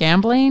want to go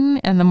gambling,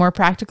 and the more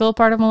practical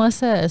part of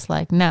Melissa is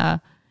like, nah,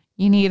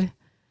 you need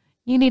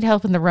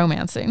help in the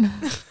romancing.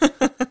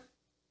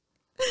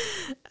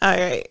 All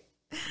right.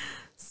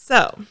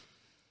 So,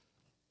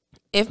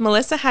 if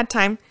Melissa had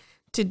time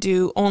to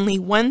do only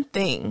one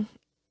thing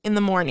in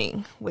the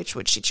morning, which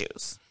would she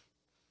choose?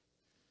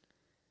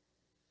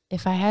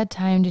 If I had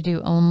time to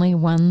do only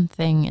one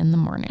thing in the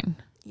morning.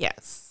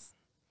 Yes.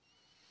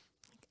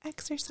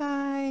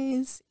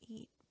 Exercise,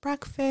 eat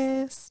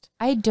breakfast,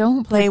 I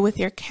don't play with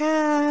your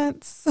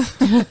cats.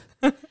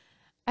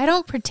 I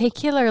don't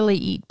particularly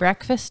eat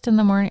breakfast in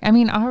the morning. I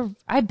mean,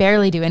 I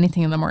barely do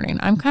anything in the morning.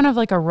 I'm kind of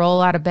like a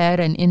roll out of bed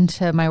and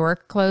into my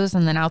work clothes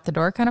and then out the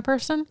door kind of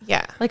person.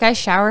 Yeah. Like I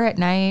shower at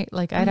night.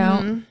 Like I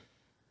don't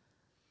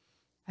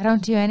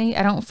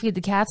feed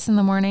the cats in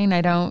the morning.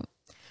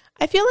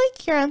 I feel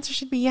like your answer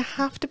should be you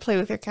have to play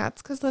with your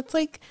cats because that's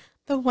like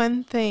the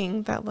one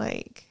thing that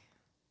like,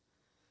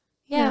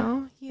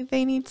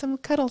 they need some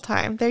cuddle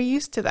time. They're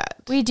used to that.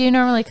 We do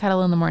normally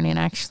cuddle in the morning,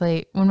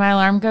 actually. When my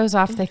alarm goes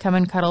off, they come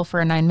and cuddle for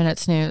a 9-minute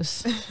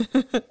snooze.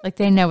 Like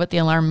they know what the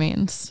alarm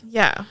means.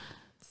 Yeah.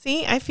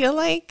 See, I feel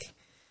like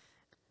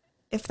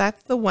if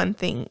that's the one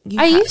thing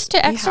I used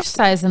to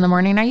exercise in the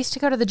morning. I used to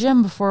go to the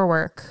gym before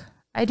work.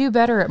 I do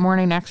better at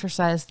morning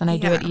exercise than I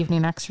do at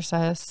evening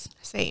exercise.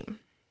 Same.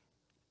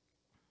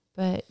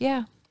 But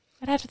yeah,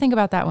 I'd have to think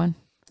about that one.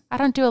 I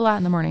don't do a lot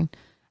in the morning.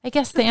 I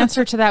guess the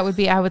answer to that would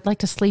be I would like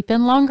to sleep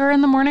in longer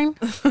in the morning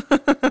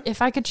if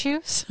I could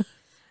choose.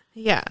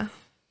 Yeah.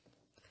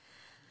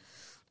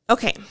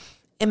 Okay.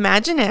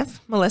 Imagine if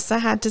Melissa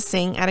had to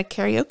sing at a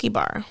karaoke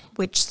bar.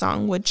 Which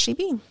song would she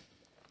be?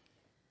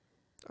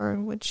 Or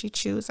would she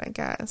choose, I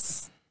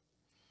guess?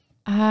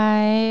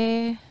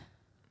 I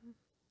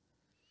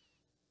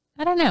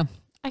don't know.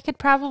 I could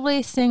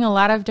probably sing a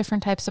lot of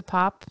different types of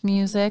pop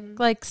music.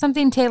 Like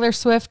something Taylor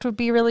Swift would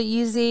be really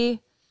easy.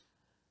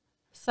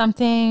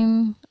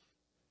 Something,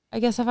 I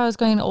guess if I was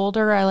going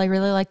older, I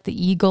really like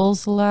the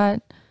Eagles a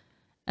lot.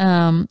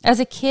 As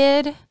a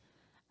kid,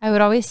 I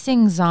would always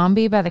sing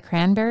 "Zombie" by the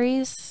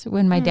Cranberries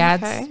when my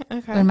dad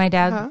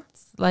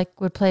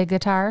would play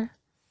guitar.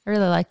 I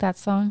really like that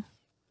song.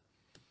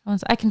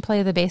 I can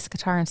play the bass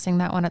guitar and sing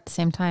that one at the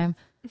same time.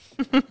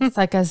 It's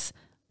like as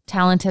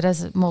talented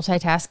as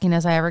multitasking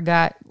as I ever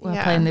got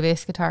while playing the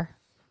bass guitar.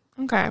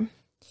 Okay.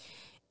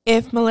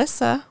 If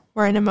Melissa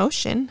were an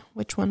emotion,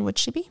 which one would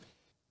she be?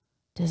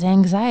 Does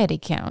anxiety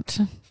count?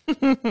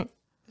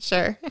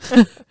 Sure.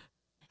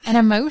 An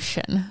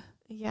emotion.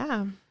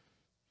 Yeah.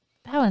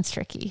 That one's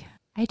tricky.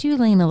 I do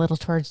lean a little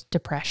towards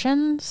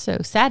depression, so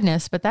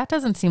sadness, but that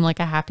doesn't seem like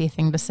a happy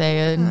thing to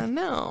say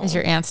No. is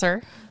your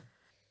answer.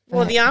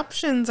 Well, the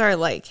options are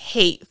like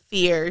hate,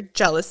 fear,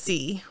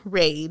 jealousy,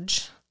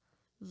 rage,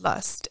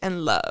 lust,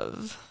 and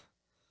love.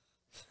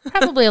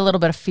 Probably a little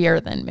bit of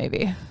fear then,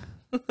 maybe.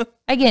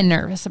 I get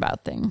nervous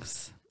about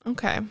things.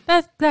 Okay.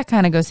 That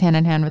kind of goes hand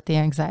in hand with the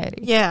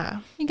anxiety. Yeah.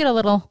 You get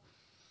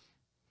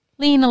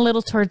lean a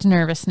little towards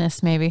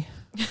nervousness, maybe.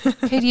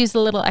 Could use a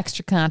little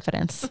extra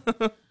confidence.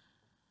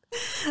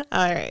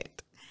 All right.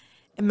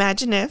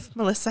 Imagine if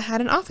Melissa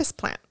had an office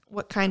plant.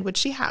 What kind would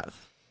she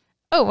have?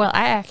 Oh, well,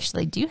 I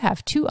actually do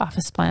have 2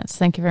 office plants.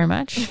 Thank you very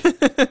much.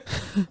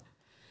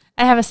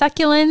 I have a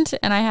succulent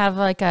and I have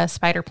like a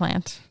spider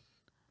plant.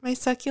 My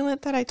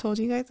succulent that I told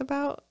you guys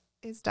about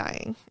is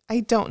dying.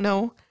 I don't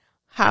know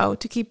how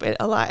to keep it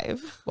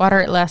alive. Water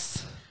it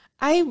less.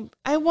 I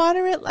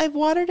water it. I've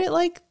watered it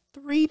like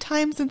 3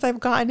 times since I've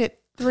gotten it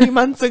 3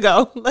 months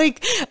ago.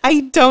 Like,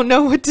 I don't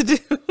know what to do.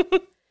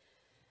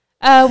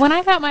 When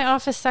I got my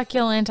office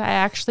succulent, I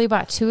actually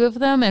bought 2 of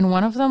them, and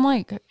one of them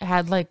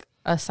had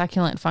a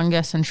succulent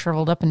fungus and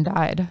shriveled up and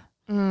died.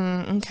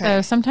 Okay.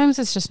 So sometimes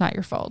it's just not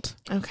your fault.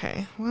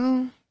 Okay.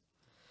 Well,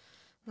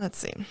 let's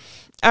see.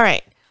 All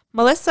right.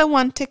 Melissa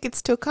won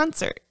tickets to a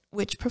concert.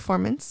 Which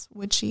performance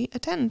would she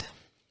attend?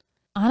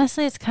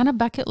 Honestly, it's kind of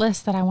bucket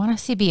list that I want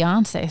to see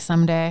Beyonce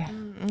someday.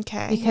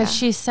 Okay. Because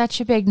she's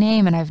such a big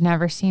name and I've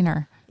never seen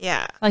her.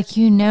 Yeah. Like,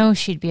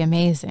 she'd be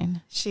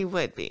amazing. She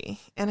would be.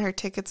 And her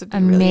tickets would be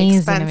really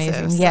expensive.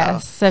 Amazing. So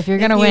yes. So if you're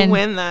going to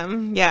win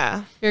them, yeah.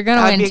 If you're going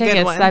to win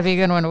tickets, that'd be a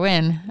good one to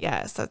win.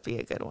 Yes, that'd be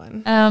a good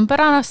one. But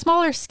on a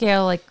smaller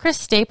scale, like Chris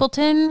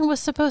Stapleton was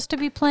supposed to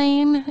be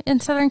playing in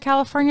Southern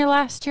California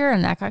last year,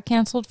 and that got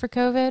canceled for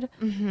COVID.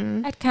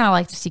 Mm-hmm. I'd kind of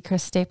like to see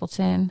Chris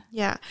Stapleton.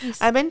 Yeah.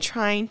 I've been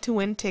trying to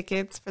win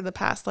tickets for the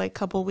past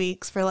couple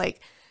weeks for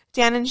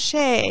Dan and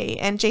Shay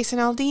and Jason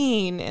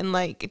Aldean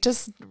and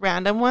just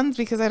random ones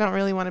because I don't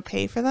really want to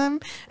pay for them.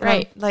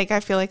 Right. I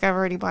feel like I've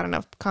already bought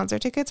enough concert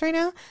tickets right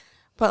now.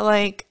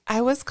 But I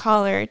was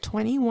caller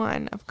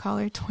 21 of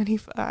caller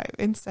 25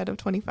 instead of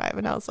 25.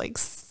 And I was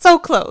so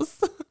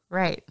close.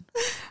 Right.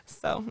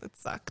 So it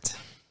sucked.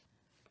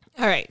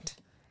 All right.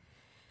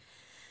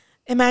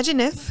 Imagine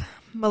if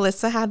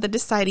Melissa had the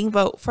deciding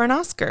vote for an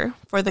Oscar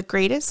for the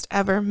greatest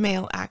ever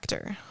male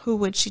actor. Who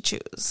would she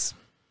choose?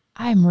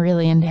 I'm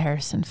really into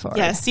Harrison Ford.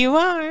 Yes, you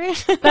are.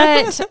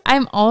 But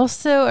I'm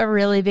also a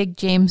really big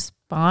James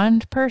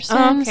Bond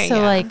person. Okay, so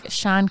yeah.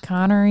 Sean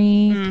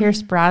Connery,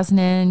 Pierce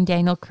Brosnan,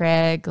 Daniel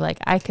Craig,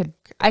 I could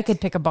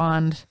pick a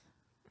Bond.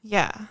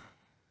 Yeah.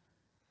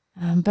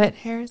 But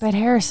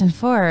Harrison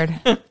Ford.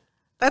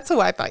 That's who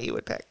I thought you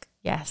would pick.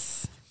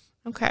 Yes.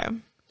 Okay. All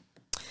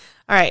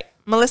right.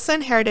 Melissa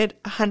inherited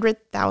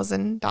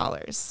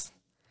 $100,000.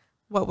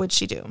 What would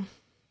she do?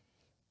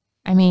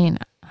 I mean,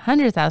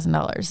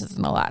 $100,000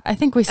 isn't a lot. I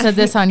think we said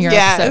this on your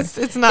yes,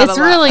 episode. it's not. It's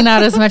a really lot.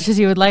 not as much as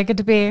you would like it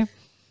to be.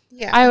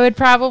 Yeah. I would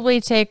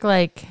probably take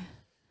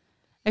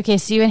okay,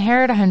 so you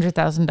inherit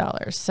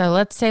 $100,000. So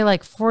let's say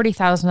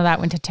 40,000 of that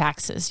went to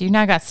taxes. You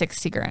now got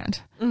 60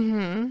 grand.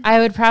 Mm-hmm. I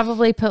would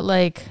probably put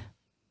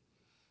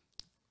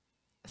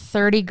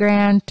 30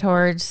 grand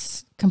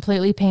towards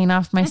completely paying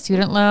off my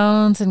student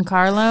loans and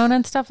car loan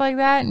and stuff like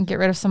that and get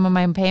rid of some of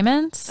my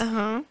payments.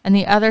 Uh-huh. And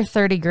the other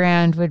 30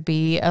 grand would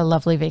be a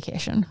lovely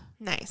vacation.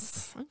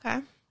 Nice. Okay.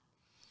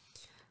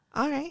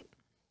 All right.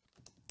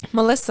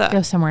 Melissa.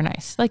 Go somewhere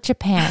nice, like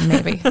Japan,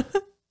 maybe.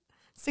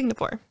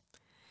 Singapore.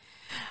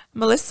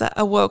 Melissa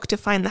awoke to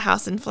find the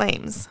house in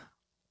flames.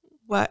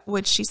 What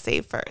would she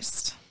save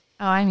first?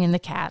 Oh, I mean the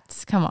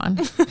cats. Come on.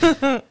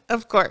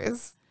 Of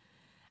course.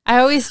 I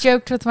always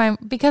joked with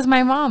because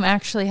my mom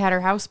actually had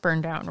her house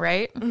burned down,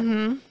 right?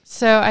 Mm-hmm.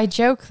 So I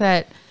joke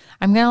that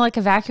I'm going to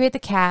evacuate the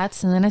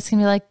cats, and then it's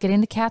going to be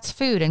getting the cats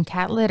food and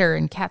cat litter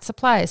and cat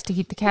supplies to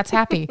keep the cats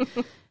happy.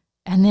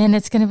 And then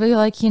it's going to be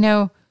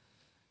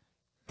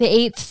the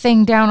 8th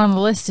thing down on the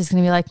list is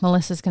going to be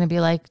Melissa's going to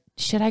be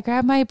should I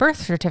grab my birth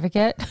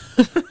certificate?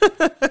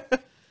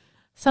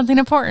 Something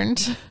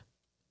important.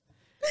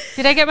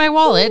 Did I get my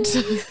wallet?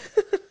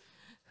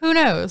 Who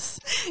knows?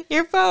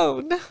 Your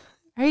phone.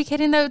 Are you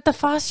kidding? The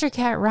foster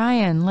cat,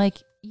 Ryan,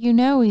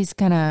 he's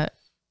going to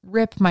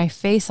rip my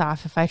face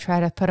off if I try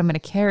to put him in a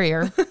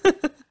carrier.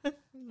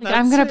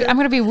 I'm going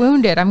to be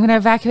wounded. I'm going to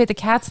evacuate the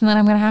cats and then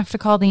I'm going to have to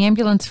call the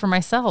ambulance for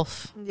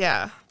myself.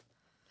 Yeah.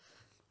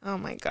 Oh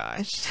my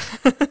gosh.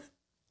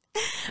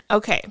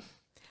 Okay.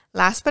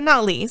 Last but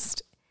not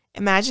least,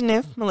 imagine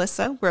if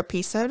Melissa were a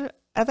piece of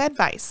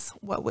advice.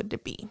 What would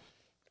it be?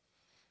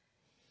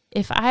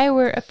 If I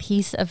were a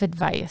piece of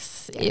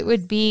advice, it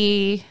would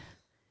be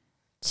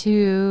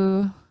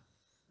to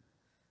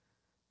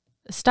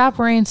stop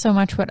worrying so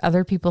much what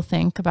other people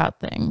think about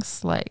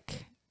things.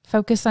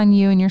 Focus on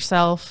you and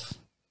yourself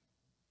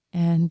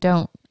and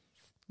don't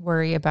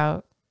worry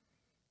about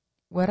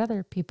what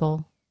other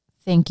people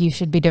think you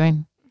should be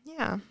doing.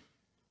 Yeah.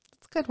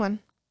 That's a good one.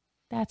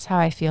 That's how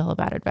I feel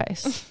about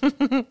advice.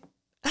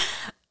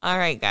 All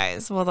right,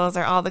 guys. Well, those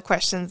are all the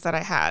questions that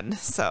I had.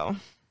 So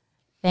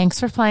Thanks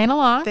for playing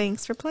along.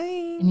 thanks for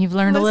playing. And you've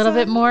learned a little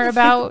bit more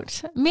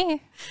about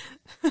me.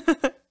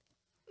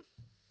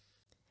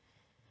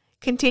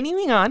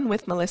 Continuing on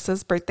with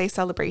Melissa's birthday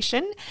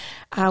celebration,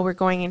 we're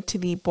going into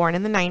the Born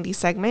in the 90s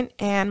segment,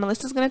 and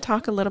Melissa's going to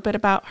talk a little bit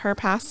about her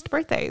past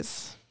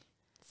birthdays.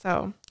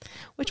 So,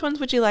 which ones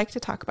would you like to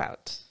talk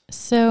about?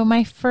 So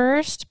my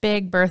first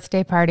big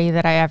birthday party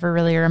that I ever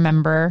really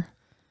remember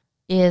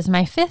is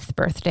my 5th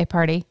birthday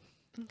party.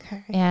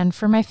 Okay. And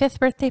for my 5th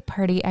birthday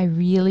party, I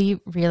really,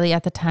 really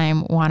at the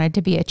time wanted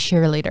to be a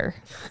cheerleader.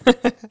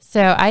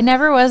 So I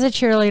never was a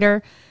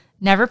cheerleader,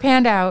 never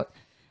panned out,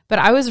 but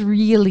I was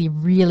really,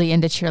 really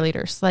into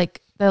cheerleaders.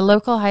 Like the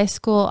local high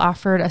school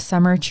offered a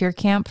summer cheer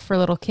camp for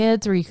little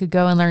kids where you could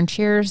go and learn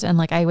cheers. And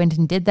like I went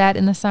and did that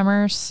in the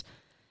summers.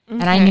 Okay.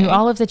 And I knew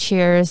all of the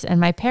cheers. And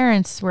my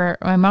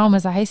mom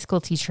was a high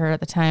school teacher at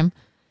the time.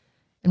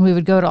 And we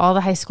would go to all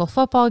the high school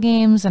football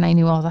games, and I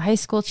knew all the high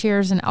school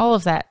cheers and all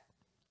of that.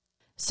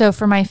 So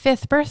for my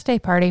 5th birthday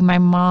party, my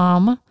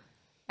mom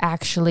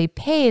actually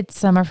paid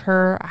some of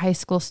her high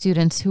school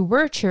students who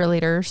were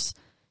cheerleaders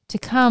to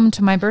come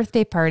to my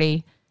birthday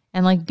party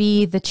and like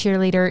be the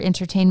cheerleader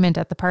entertainment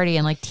at the party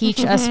and like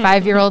teach us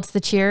 5-year-olds the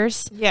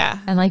cheers. Yeah.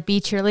 And like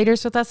be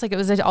cheerleaders with us. Like it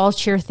was an all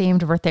cheer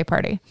themed birthday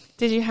party.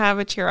 Did you have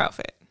a cheer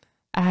outfit?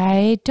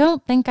 I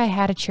don't think I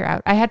had a cheer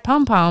out. I had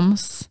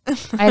pom-poms.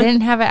 I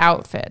didn't have an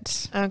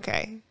outfit.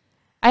 Okay.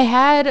 I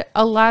had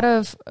a lot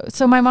of,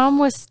 so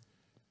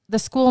the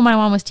school my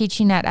mom was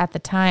teaching at the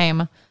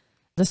time,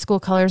 the school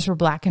colors were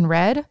black and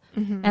red.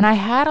 Mm-hmm. And I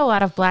had a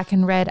lot of black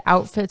and red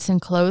outfits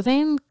and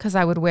clothing because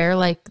I would wear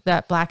like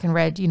that black and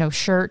red,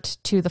 shirt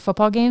to the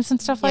football games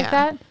and stuff like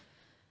that.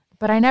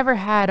 But I never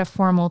had a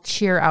formal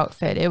cheer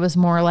outfit. It was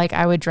more like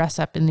I would dress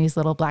up in these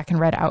little black and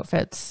red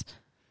outfits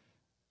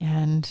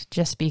and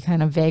just be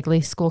kind of vaguely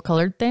school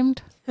colored themed.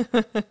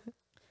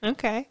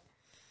 Okay.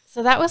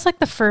 So that was like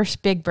the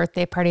first big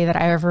birthday party that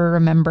I ever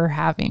remember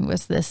having,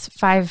 was this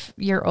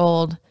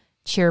 5-year-old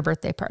cheer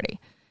birthday party.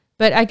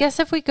 But I guess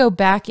if we go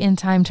back in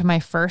time to my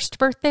first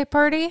birthday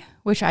party,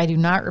 which I do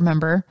not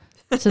remember,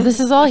 so this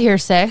is all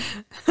hearsay.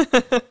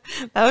 That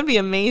would be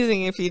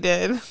amazing if you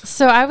did.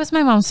 So I was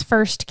my mom's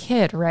first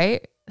kid,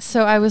 right?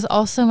 So I was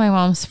also my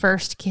mom's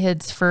first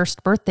kid's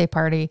first birthday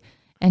party.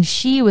 And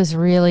she was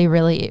really,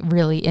 really,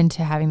 really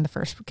into having the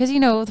first, because,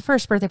 the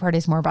first birthday party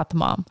is more about the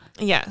mom.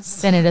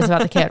 Yes. Than it is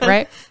about the kid,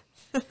 right?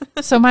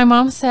 So my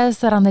mom says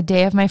that on the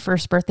day of my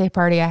first birthday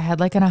party, I had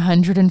like an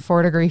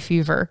 104-degree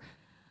fever.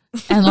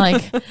 And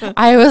like,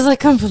 I was like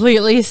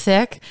completely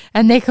sick,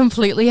 and they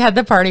completely had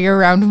the party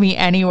around me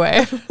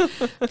anyway,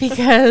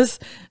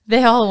 because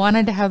they all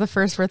wanted to have the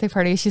first birthday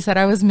party. She said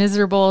I was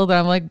miserable, that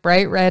I'm like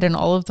bright red in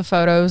all of the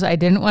photos. I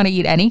didn't want to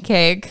eat any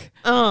cake.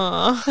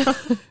 Oh.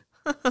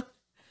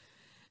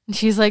 And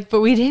she's like,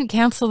 but we didn't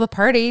cancel the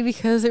party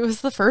because it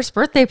was the first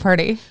birthday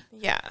party.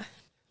 Yeah.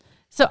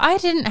 So I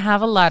didn't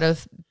have a lot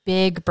of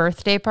big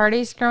birthday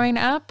parties growing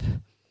up.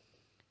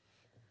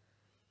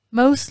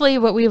 Mostly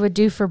what we would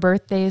do for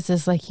birthdays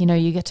is like,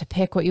 you get to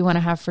pick what you want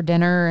to have for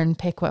dinner and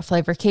pick what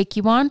flavor cake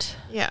you want.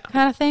 Yeah.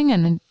 Kind of thing.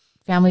 And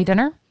family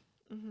dinner.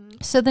 Mm-hmm.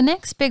 So the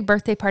next big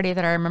birthday party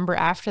that I remember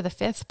after the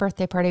 5th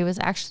birthday party was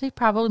actually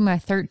probably my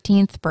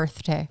 13th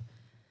birthday.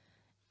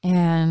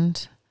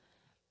 And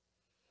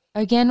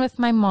again, with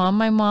my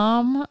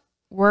mom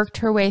worked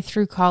her way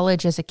through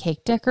college as a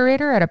cake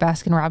decorator at a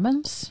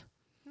Baskin-Robbins.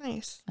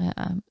 Nice.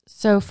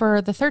 So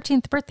for the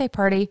 13th birthday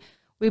party,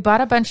 we bought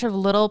a bunch of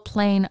little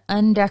plain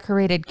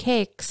undecorated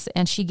cakes,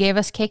 and she gave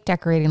us cake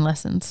decorating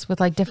lessons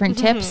with like different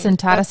tips and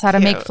taught us how to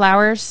make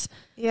flowers.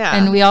 Yeah.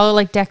 And we all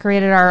like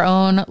decorated our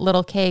own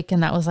little cake,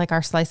 and that was like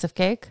our slice of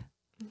cake.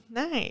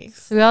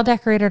 Nice. So we all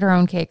decorated our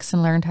own cakes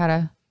and learned how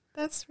to.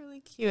 That's really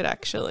cute,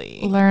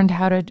 actually. Learned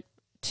how to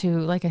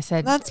like I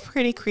said, that's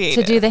pretty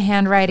creative. To do the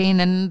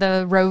handwriting and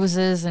the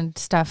roses and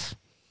stuff.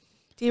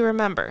 Do you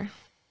remember?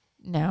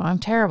 No, I'm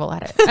terrible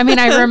at it. I mean,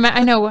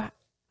 I know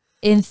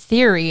in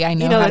theory I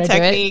know how to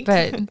technique. do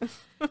it,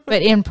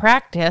 but in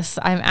practice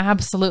I'm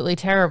absolutely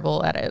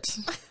terrible at it.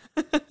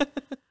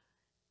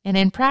 And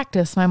in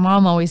practice, my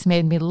mom always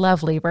made me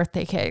lovely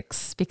birthday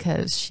cakes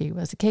because she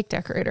was a cake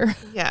decorator.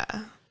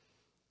 Yeah.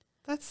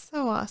 That's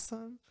so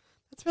awesome.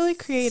 That's really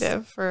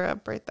creative for a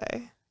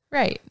birthday.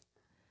 Right.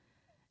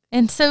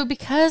 And so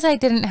because I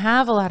didn't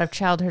have a lot of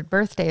childhood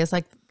birthdays,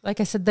 like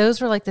I said, those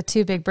were like the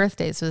 2 big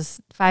birthdays,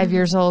 was 5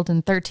 years old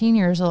and 13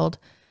 years old.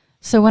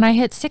 So when I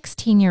hit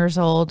 16 years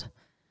old,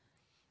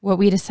 what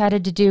we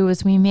decided to do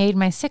was we made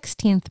my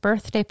 16th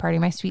birthday party,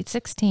 my Sweet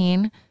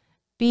 16,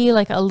 be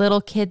like a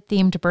little kid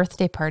themed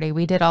birthday party.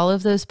 We did all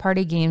of those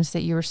party games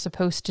that you were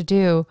supposed to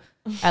do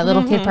at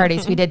little kid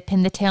parties. We did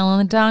pin the tail on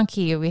the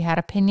donkey. We had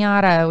a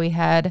piñata. We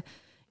had,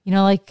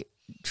 like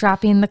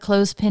dropping the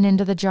clothespin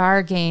into the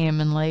jar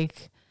game, and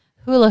like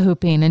hula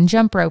hooping and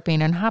jump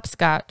roping and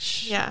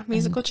hopscotch. Yeah,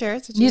 musical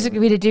chairs.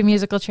 We did do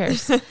musical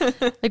chairs.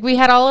 Like we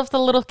had all of the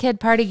little kid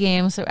party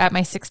games at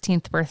my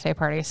 16th birthday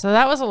party. So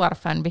that was a lot of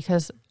fun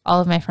because all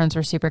of my friends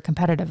were super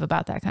competitive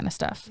about that kind of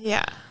stuff.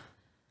 Yeah.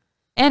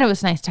 And it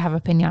was nice to have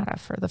a piñata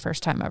for the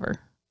first time ever.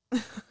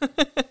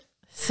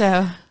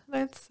 So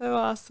that's so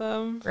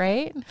awesome.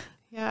 Right?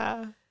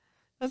 Yeah.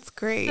 That's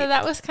great. So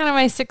that was kind of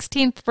my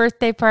 16th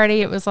birthday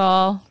party. It was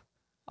all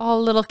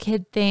little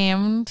kid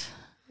themed.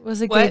 It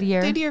was a good year.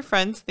 What did your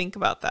friends think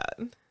about that?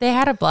 They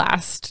had a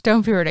blast.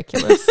 Don't be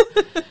ridiculous.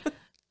 It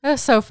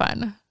was so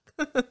fun.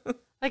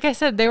 Like I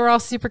said, they were all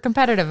super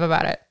competitive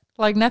about it.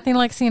 Like nothing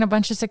like seeing a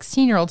bunch of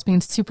 16-year-olds being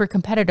super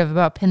competitive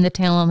about pin the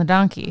tail on the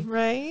donkey.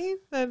 Right?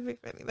 That'd be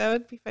funny. That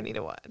would be funny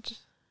to watch.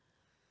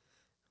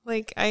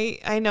 Like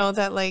I know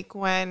that like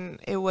when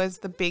it was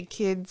the big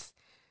kids'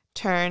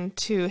 turn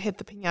to hit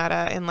the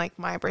piñata in like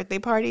my birthday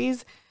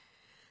parties,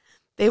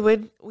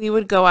 we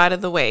would go out of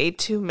the way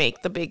to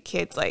make the big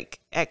kids like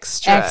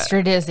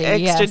extra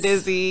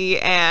dizzy,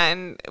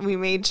 and we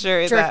made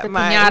sure that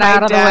my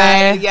out of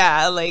dad, the way.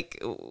 yeah, like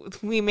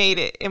we made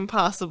it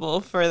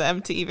impossible for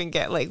them to even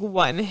get like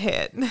one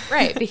hit.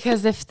 Right,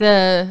 because if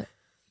the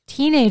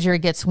teenager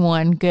gets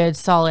one good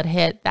solid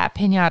hit, that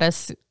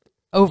piñata's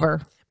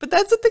over. But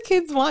that's what the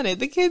kids wanted.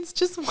 The kids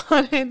just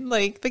wanted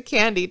like the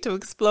candy to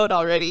explode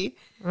already.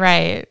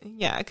 Right.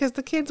 Yeah, because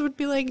the kids would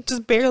be like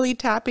just barely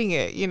tapping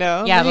it, you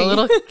know?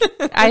 Yeah,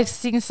 I've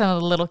seen some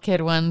of the little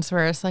kid ones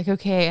where it's like,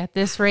 okay, at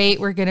this rate,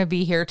 we're going to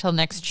be here till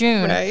next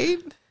June. Right.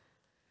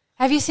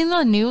 Have you seen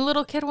the new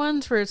little kid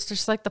ones where it's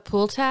just like the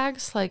pool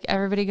tags? Like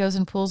everybody goes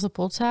and pulls a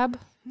pool tab?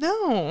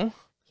 No.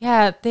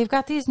 Yeah, they've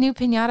got these new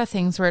piñata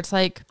things where it's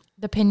like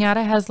the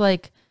piñata has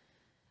like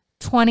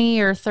 20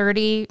 or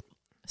 30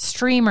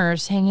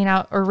 streamers hanging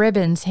out or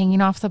ribbons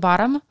hanging off the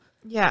bottom.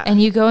 Yeah.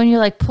 And you go and you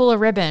like pull a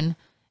ribbon.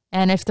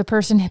 And if the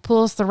person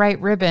pulls the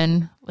right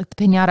ribbon, like the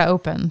piñata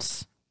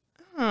opens.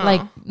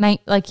 Oh.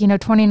 Like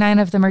 29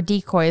 of them are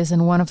decoys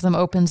and one of them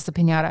opens the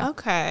piñata.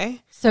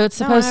 Okay. So it's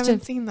supposed I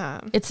haven't seen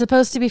that. It's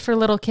supposed to be for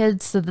little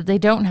kids so that they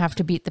don't have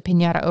to beat the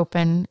piñata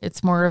open.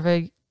 It's more of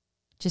a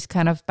just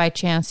kind of by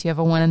chance. You have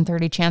a 1 in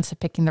 30 chance of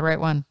picking the right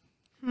one.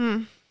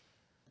 I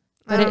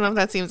don't know if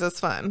that seems as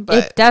fun, but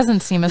it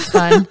doesn't seem as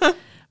fun.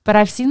 But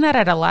I've seen that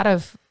at a lot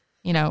of,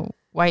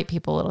 white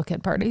people little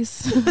kid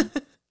parties.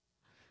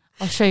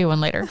 I'll show you one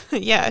later.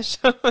 Yeah,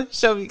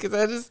 show me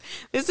because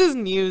this is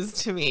news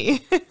to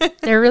me.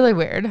 They're really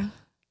weird.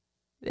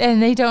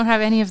 And they don't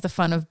have any of the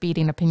fun of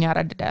beating a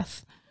piñata to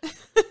death.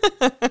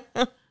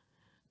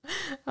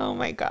 Oh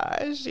my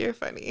gosh, you're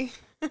funny.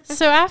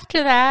 So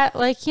after that,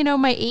 my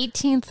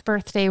 18th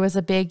birthday was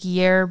a big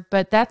year,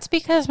 but that's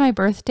because my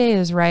birthday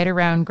is right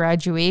around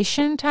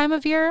graduation time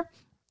of year.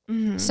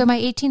 Mm-hmm. So my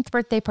 18th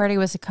birthday party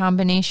was a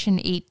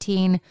combination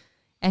 18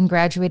 and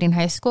graduating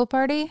high school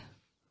party.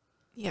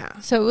 Yeah.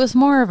 So it was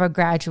more of a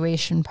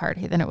graduation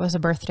party than it was a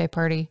birthday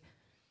party.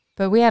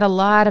 But we had a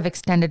lot of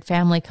extended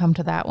family come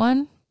to that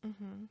one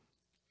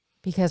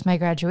because my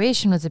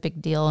graduation was a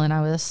big deal and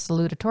I was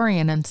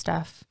salutatorian and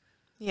stuff.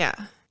 Yeah.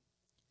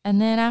 And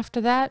then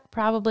after that,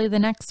 probably the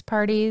next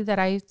party that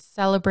I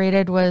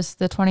celebrated was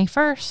the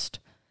 21st.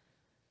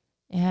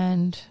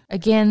 And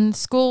again,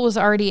 school was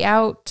already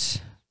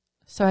out,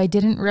 so I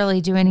didn't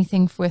really do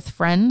anything with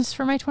friends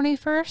for my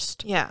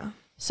 21st. Yeah.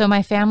 So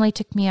my family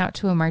took me out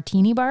to a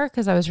martini bar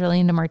because I was really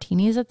into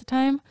martinis at the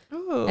time.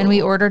 Ooh. And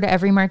we ordered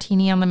every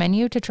martini on the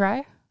menu to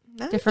try.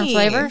 Nice. Different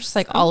flavors,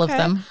 all of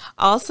them.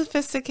 All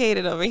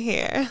sophisticated over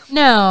here.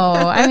 No,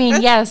 I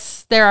mean,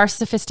 yes, there are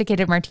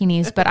sophisticated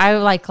martinis, but I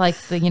like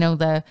the,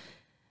 the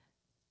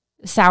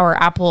sour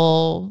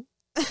apple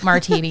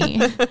martini.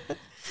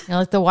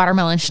 Like the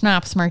watermelon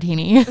schnapps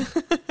martini.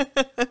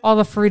 All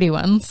the fruity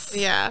ones.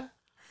 Yeah.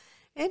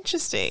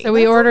 Interesting. So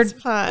we ordered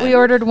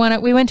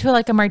one. We went to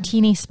a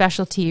martini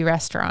specialty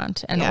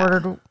restaurant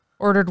and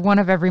ordered one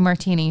of every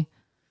martini.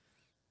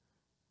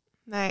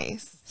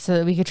 Nice. So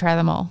that we could try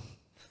them all.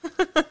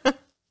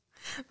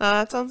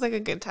 That sounds like a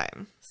good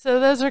time. So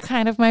those are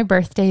kind of my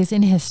birthdays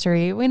in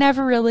history. We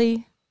never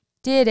really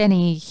did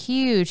any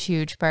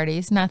huge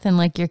parties. Nothing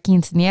like your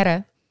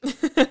quinceañera.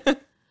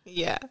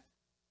 Yeah.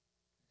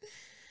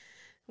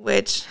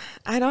 Which,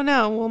 I don't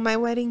know. Will my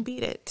wedding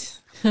beat it?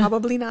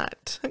 Probably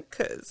not.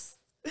 Because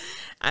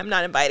I'm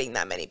not inviting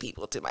that many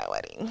people to my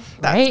wedding.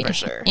 That's for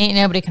sure. Ain't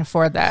nobody can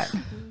afford that.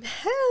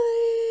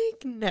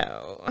 Heck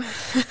no.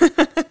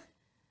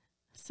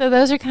 So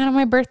those are kind of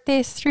my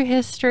birthdays through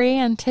history.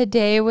 And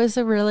today was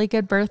a really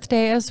good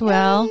birthday as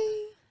well.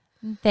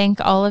 Yay. Thank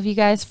all of you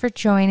guys for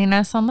joining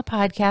us on the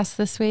podcast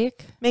this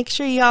week. Make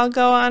sure y'all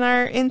go on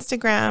our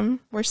Instagram.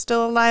 We're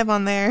still alive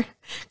on there.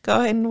 Go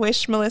ahead and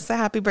wish Melissa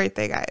happy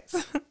birthday,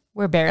 guys.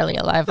 We're barely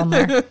alive on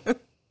there.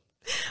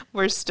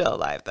 We're still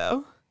alive,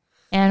 though.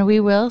 And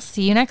we will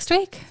see you next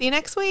week. See you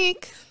next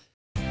week.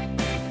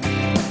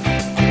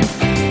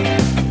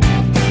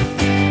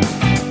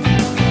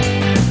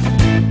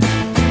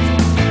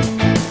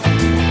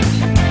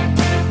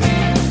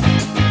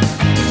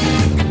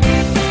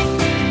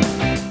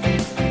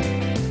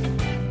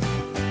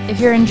 If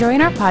you're enjoying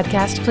our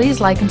podcast,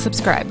 please like and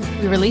subscribe.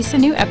 We release a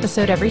new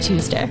episode every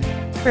Tuesday.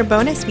 For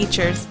bonus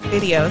features,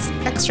 videos,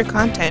 extra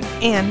content,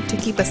 and to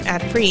keep us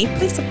ad-free,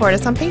 please support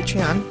us on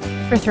Patreon.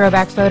 For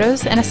throwback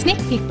photos and a sneak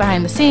peek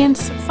behind the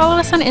scenes, follow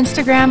us on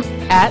Instagram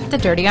at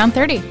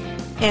TheDirtyOn30.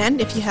 And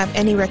if you have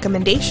any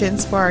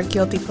recommendations for our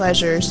guilty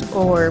pleasures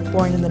or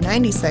Born in the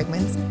 90s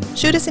segments,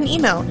 shoot us an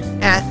email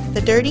at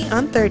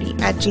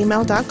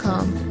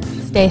thedirtyon30@gmail.com.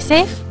 Stay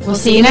safe. We'll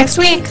see you next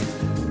week.